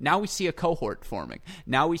now we see a cohort forming.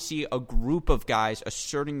 Now we see a group of guys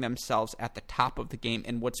asserting themselves at the top of the game.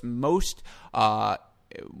 And what's most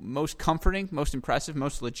comforting, most impressive,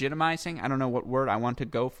 most legitimizing, I don't know what word I want to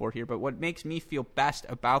go for here, but what makes me feel best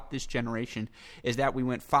about this generation is that we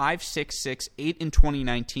went 5, 6, 6, 8 in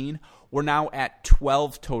 2019. We're now at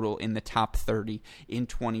 12 total in the top 30 in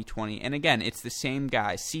 2020. And again, it's the same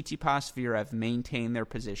guys. Tsitsipas, Zverev maintain their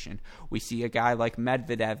position. We see a guy like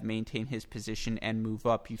Medvedev maintain his position and move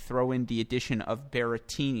up. You throw in the addition of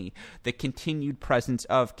Berrettini, the continued presence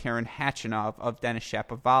of Karen Khachanov, of Denis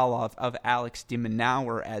Shapovalov, of Alex de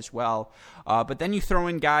Minaur as well. But then you throw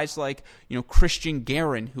in guys like, Christian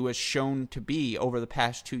Garin, who has shown to be, over the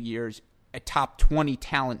past 2 years, a top 20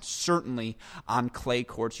 talent, certainly on clay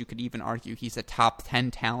courts. You could even argue he's a top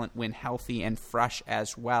 10 talent when healthy and fresh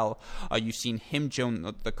as well. You've seen him join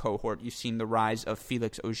the cohort. You've seen the rise of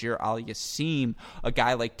Felix Auger-Aliassime, a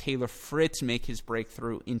guy like Taylor Fritz make his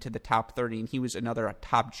breakthrough into the top 30, and he was a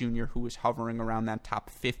top junior who was hovering around that top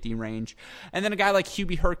 50 range. And then a guy like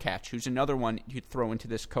Hubie Hurkacz, who's another one you'd throw into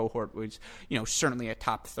this cohort, was certainly a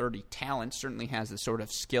top 30 talent, certainly has the sort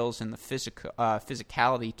of skills and the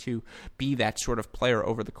physicality to be that sort of player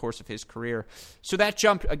over the course of his career. So that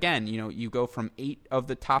jump, again, you go from 8 of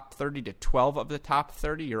the top 30 to 12 of the top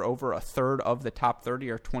 30. You're over a third of the top 30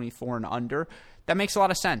 or 24 and under. That makes a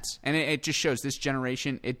lot of sense. And it just shows this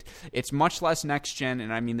generation, it's much less next gen,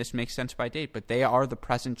 and I mean this makes sense by date, but they are the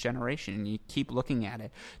present generation, and you keep looking at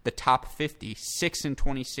it. The top 50, 6 in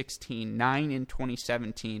 2016, 9 in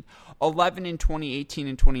 2017, 11 in 2018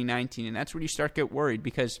 and 2019, and that's where you start to get worried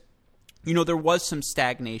because there was some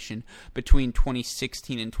stagnation between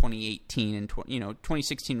 2016 and 2018 and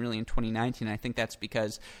 2016 really and 2019. I think that's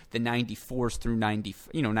because the 94s through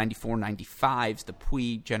 94, 95s, the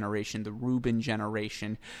Puig generation, the Rubin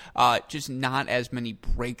generation, just not as many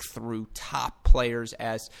breakthrough top players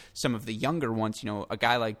as some of the younger ones. A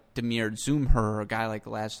guy like Damir Zumher, a guy like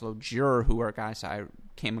Laszlo Djur, who are guys I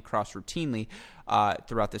came across routinely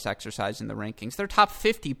throughout this exercise in the rankings. They're top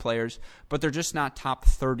 50 players, but they're just not top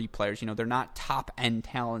 30 players. They're not top-end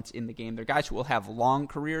talents in the game. They're guys who will have long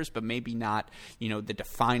careers, but maybe not, the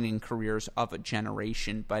defining careers of a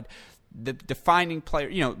generation. But the defining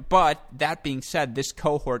player, but that being said, this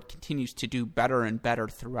cohort continues to do better and better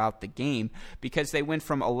throughout the game because they went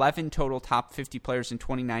from 11 total top 50 players in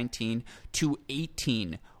 2019 to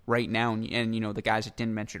 18 right now, and the guys I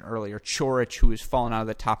didn't mention earlier, Coric, who has fallen out of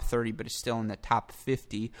the top 30 but is still in the top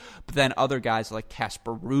 50, but then other guys like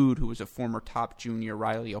Casper Ruud, who was a former top junior,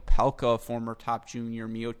 Riley Opelka, a former top junior,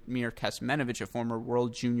 Mir Kecmanovic, a former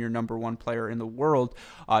world junior number 1 player in the world,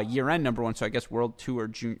 year-end number 1, so I guess world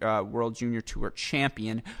junior tour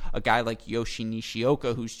champion, a guy like Yoshi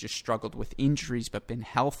Nishioka, who's just struggled with injuries but been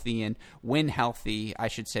healthy, and when healthy, I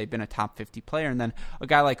should say, been a top 50 player, and then a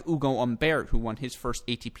guy like Ugo Humbert, who won his first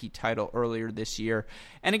ATP title earlier this year.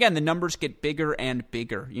 And again, the numbers get bigger and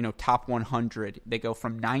bigger. Top 100, they go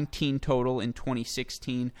from 19 total in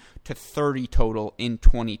 2016 to 30 total in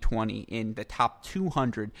 2020. In the top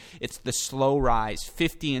 200, it's the slow rise,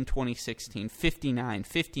 50 in 2016, 59,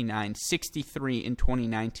 59, 63 in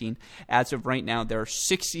 2019. As of right now, there are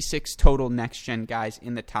 66 total next-gen guys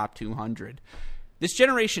in the top 200. This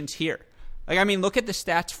generation's here. Look at the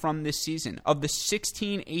stats from this season. Of the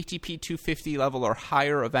 16 ATP 250 level or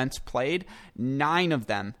higher events played, 9 of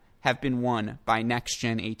them have been won by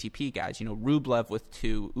next-gen ATP guys. Rublev with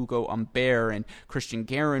 2, Ugo Humbert and Christian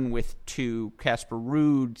Garin with 2, Casper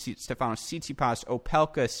Ruud, Stefanos Tsitsipas,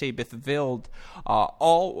 Opelka, Sabith Wild,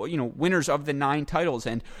 all winners of the 9 titles.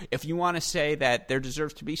 And if you want to say that there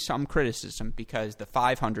deserves to be some criticism because the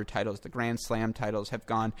 500 titles, the Grand Slam titles, have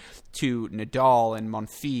gone to Nadal and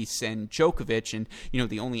Monfils and Djokovic, and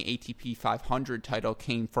the only ATP 500 title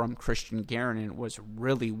came from Christian Garin, and it was a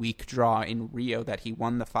really weak draw in Rio that he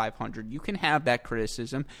won the 500. You can have that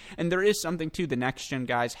criticism, and there is something to the next-gen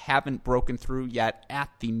guys haven't broken through yet at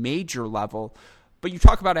the major level. But you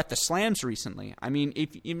talk about at the slams recently.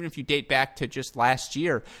 Even if you date back to just last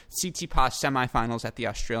year, Tsitsipas semifinals at the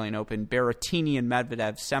Australian Open, Berrettini and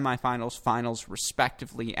Medvedev semifinals, finals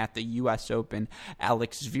respectively at the U.S. Open.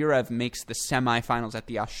 Alex Zverev makes the semifinals at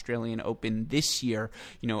the Australian Open this year.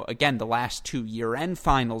 Again, the last 2 year-end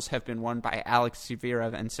finals have been won by Alex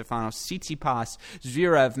Zverev and Stefanos Tsitsipas.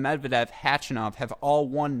 Zverev, Medvedev, Khachanov have all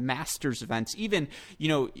won Masters events. Even,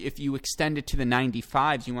 if you extend it to the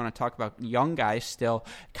 95s, you want to talk about young guys still.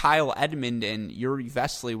 Kyle Edmund and Yuri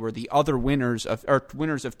Vesely were the other winners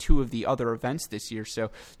of 2 of the other events this year.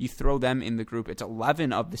 So you throw them in the group. It's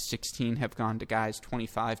 11 of the 16 have gone to guys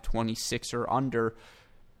 25, 26 or under.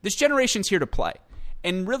 This generation's here to play.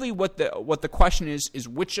 And really what the question is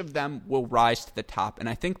which of them will rise to the top. And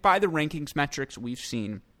I think by the rankings metrics we've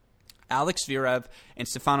seen, Alex Zverev and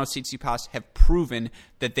Stefanos Tsitsipas have proven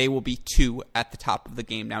that they will be 2 at the top of the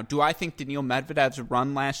game. Now, do I think Daniil Medvedev's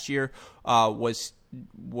run last year was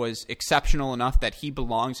exceptional enough that he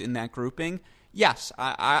belongs in that grouping? Yes,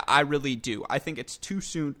 I really do. I think it's too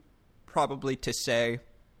soon probably to say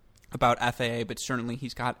about FAA, but certainly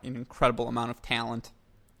he's got an incredible amount of talent.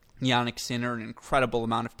 Jannik Sinner, an incredible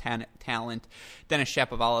amount of talent. Denis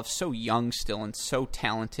Shapovalov, so young still and so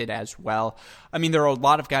talented as well. There are a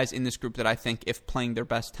lot of guys in this group that I think, if playing their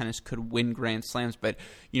best tennis, could win Grand Slams. But,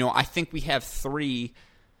 I think we have 3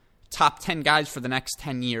 top 10 guys for the next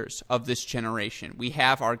 10 years of this generation. We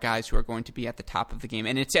have our guys who are going to be at the top of the game,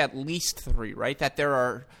 and it's at least 3, right? That there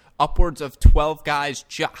are upwards of 12 guys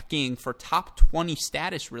jockeying for top 20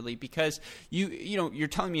 status, really, because you're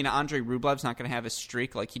telling me an Andre Rublev's not going to have a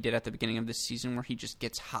streak like he did at the beginning of this season where he just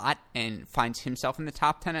gets hot and finds himself in the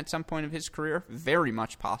top 10 at some point of his career? Very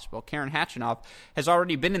much possible. Karen Khachanov has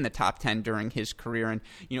already been in the top 10 during his career, and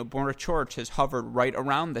Borna Coric has hovered right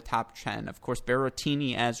around the top 10. Of course,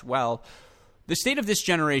 Berrettini as well. The state of this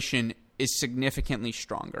generation is significantly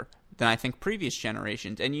stronger than I think previous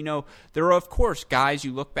generations. And, there are, of course, guys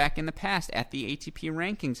you look back in the past at the ATP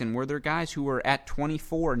rankings, and were there guys who were at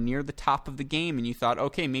 24 near the top of the game, and you thought,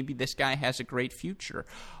 okay, maybe this guy has a great future.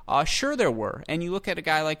 Sure there were. And you look at a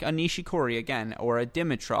guy like a Nishikori again, or a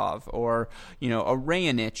Dimitrov, or, a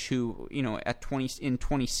Raonic who, in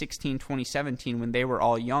 2016, 2017, when they were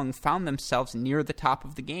all young, found themselves near the top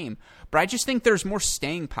of the game. But I just think there's more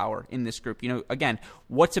staying power in this group. Again,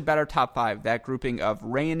 what's a better top 5? That grouping of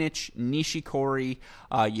Raonic, Nishikori,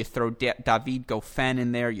 you throw David Goffin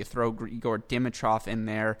in there, you throw Igor Dimitrov in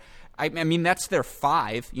there. I mean, that's their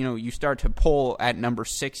 5. You start to pull at number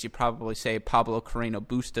 6, you probably say Pablo Carreno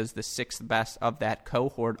Busta is the 6th best of that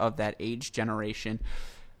cohort, of that age generation.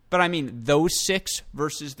 But I mean, those 6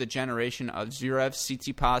 versus the generation of Zverev,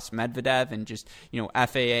 Tsitsipas, Medvedev, and just,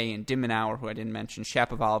 FAA and de Minaur, who I didn't mention,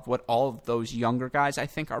 Shapovalov, what all of those younger guys I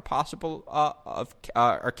think are possible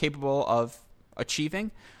are capable of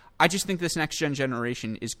achieving. I just think this next-gen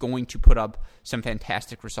generation is going to put up some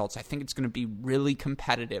fantastic results. I think it's going to be really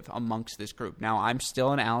competitive amongst this group. Now, I'm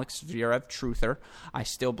still an Alex Zverev truther. I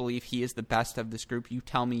still believe he is the best of this group. You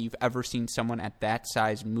tell me you've ever seen someone at that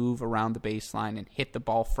size move around the baseline and hit the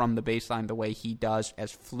ball from the baseline the way he does,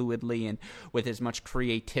 as fluidly and with as much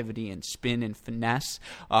creativity and spin and finesse,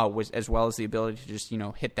 as well as the ability to just,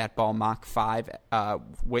 hit that ball Mach 5,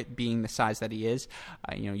 with being the size that he is.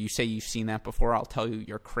 You say you've seen that before. I'll tell you,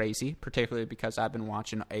 you're crazy. Particularly because I've been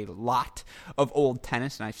watching a lot of old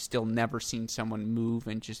tennis, and I've still never seen someone move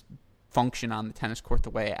and just function on the tennis court the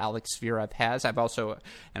way Alex Zverev has. I've also,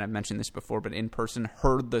 and I've mentioned this before, but in person,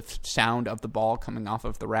 heard the sound of the ball coming off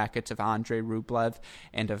of the rackets of Andre Rublev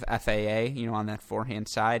and of FAA, on that forehand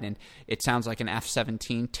side, and it sounds like an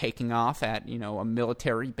F-17 taking off at, a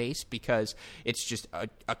military base, because it's just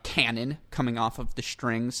a cannon coming off of the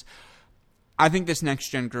strings. I think this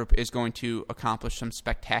next-gen group is going to accomplish some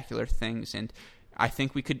spectacular things, and I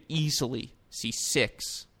think we could easily see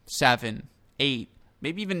 6, 7, 8,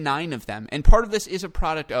 maybe even 9 of them. And part of this is a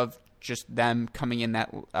product of just them coming in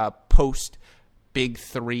that post-Big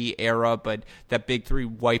 3 era, but that Big 3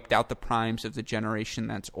 wiped out the primes of the generation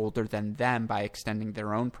that's older than them by extending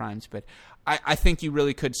their own primes. But I think you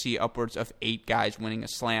really could see upwards of 8 guys winning a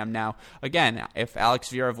slam. Now, again, if Alex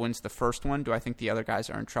Zverev wins the first one, do I think the other guys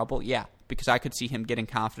are in trouble? Yeah, because I could see him getting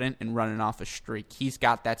confident and running off a streak. He's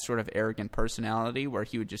got that sort of arrogant personality where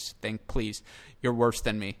he would just think, please, you're worse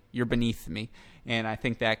than me. You're beneath me. And I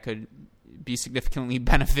think that could be significantly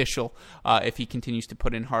beneficial if he continues to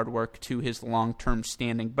put in hard work to his long-term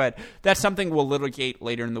standing. But that's something we'll litigate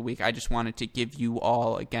later in the week. I just wanted to give you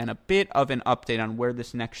all, again, a bit of an update on where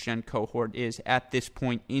this next-gen cohort is at this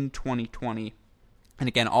point in 2020. And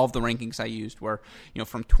again, all of the rankings I used were,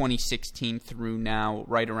 from 2016 through now,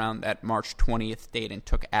 right around that March 20th date, and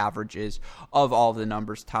took averages of all of the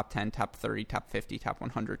numbers, top 10, top 30, top 50, top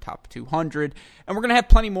 100, top 200. And we're going to have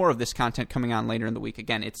plenty more of this content coming on later in the week.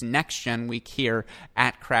 Again, it's Next Gen Week here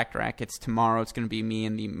at Cracked Racquets. Tomorrow it's going to be me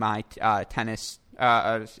and the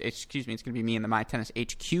it's going to be me and the My Tennis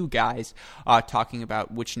HQ guys talking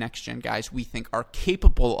about which next-gen guys we think are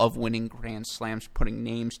capable of winning Grand Slams, putting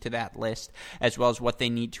names to that list, as well as what they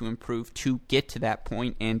need to improve to get to that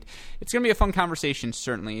point. And it's going to be a fun conversation,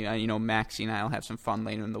 certainly. Maxie and I will have some fun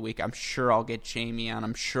later in the week. I'm sure I'll get Jamie on.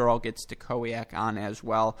 I'm sure I'll get Stachowiak on as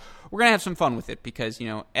well. We're going to have some fun with it because,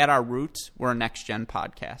 at our roots, we're a next-gen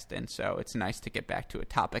podcast, and so it's nice to get back to a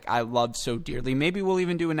topic I love so dearly. Maybe we'll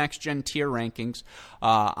even do a next-gen tier rankings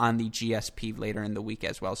on the GSP later in the week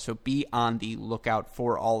as well. So be on the lookout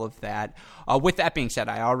for all of that. With that being said,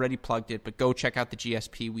 I already plugged it, but go check out the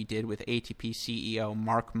GSP we did with ATP CEO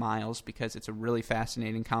Mark Miles, because it's a really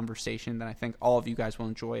fascinating conversation that I think all of you guys will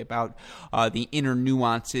enjoy about the inner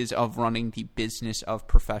nuances of running the business of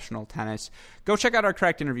professional tennis. Go check out our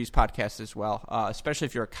Cracked Interviews podcast as well, especially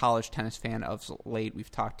if you're a college tennis fan of late.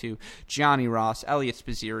 We've talked to Gianni Ross, Elliot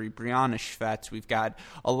Spizzirri, Brianna Schvetz. We've got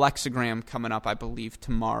Alexa Graham coming up, I believe,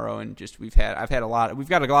 tomorrow, and we've got a lot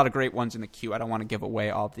of great ones in the queue. I don't want to give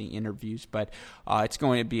away all of the interviews, but it's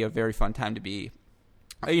going to be a very fun time to be.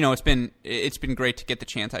 It's been great to get the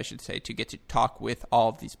chance, I should say, to get to talk with all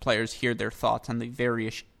of these players, hear their thoughts on the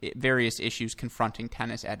various various issues confronting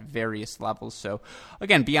tennis at various levels. So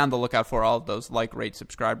again, be on the lookout for all of those. Like, rate,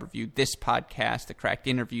 subscribe, review this podcast, the Cracked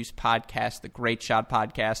Interviews podcast, the Great Shot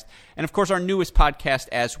podcast, and of course our newest podcast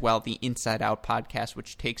as well, the Inside Out podcast,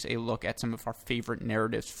 which takes a look at some of our favorite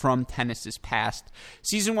narratives from tennis's past.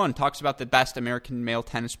 Season 1 talks about the best American male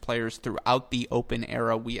tennis players throughout the Open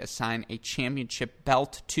era. We assign a championship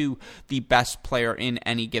belt to the best player in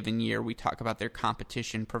any given year. We talk about their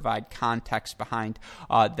competition, provide context behind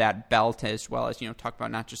that belt, as well as, talk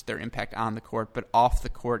about not just their impact on the court, but off the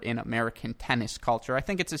court in American tennis culture. I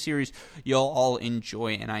think it's a series you'll all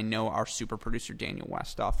enjoy, and I know our super producer Daniel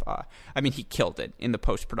Westoff, he killed it in the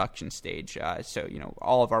post-production stage. So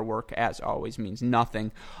all of our work, as always, means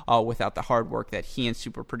nothing without the hard work that he and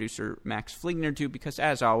super producer Max Fligner do, because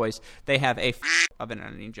as always, they have of an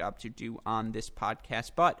editing job to do on this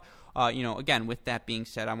podcast. But again, with that being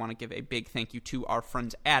said, I want to give a big thank you to our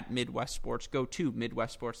friends at Midwest Sports. Go to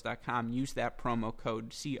MidwestSports.com. Use that promo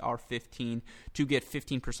code CR15 to get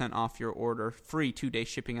 15% off your order. Free 2-day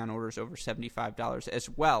shipping on orders over $75, as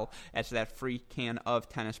well as that free can of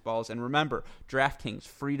tennis balls. And remember, DraftKings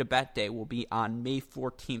free to bet day will be on May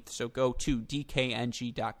 14th. So go to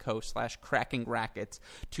dkng.co/crackingrackets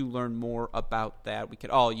to learn more about that. We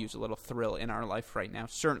could all use a little thrill in our life right now.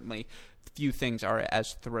 Certainly, few things are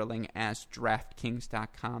as thrilling as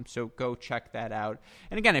DraftKings.com, so go check that out.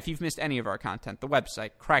 And again, if you've missed any of our content, the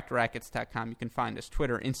website, CrackedRackets.com, you can find us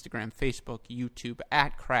Twitter, Instagram, Facebook, YouTube,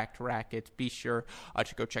 at Cracked Rackets. Be sure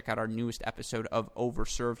to go check out our newest episode of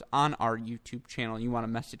Overserved on our YouTube channel. You want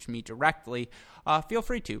to message me directly, feel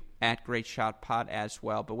free to, at Great Shot Pod as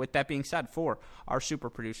well. But with that being said, for our super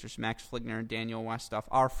producers, Max Fligner and Daniel Westoff,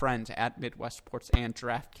 our friends at Midwest Sports and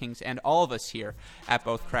DraftKings, and all of us here at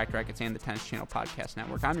both Cracked Rackets and the Tennis Channel Podcast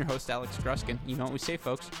Network, I'm your host, Alex Gruskin. You know what we say,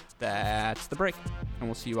 folks. That's the break. And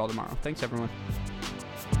we'll see you all tomorrow. Thanks, everyone.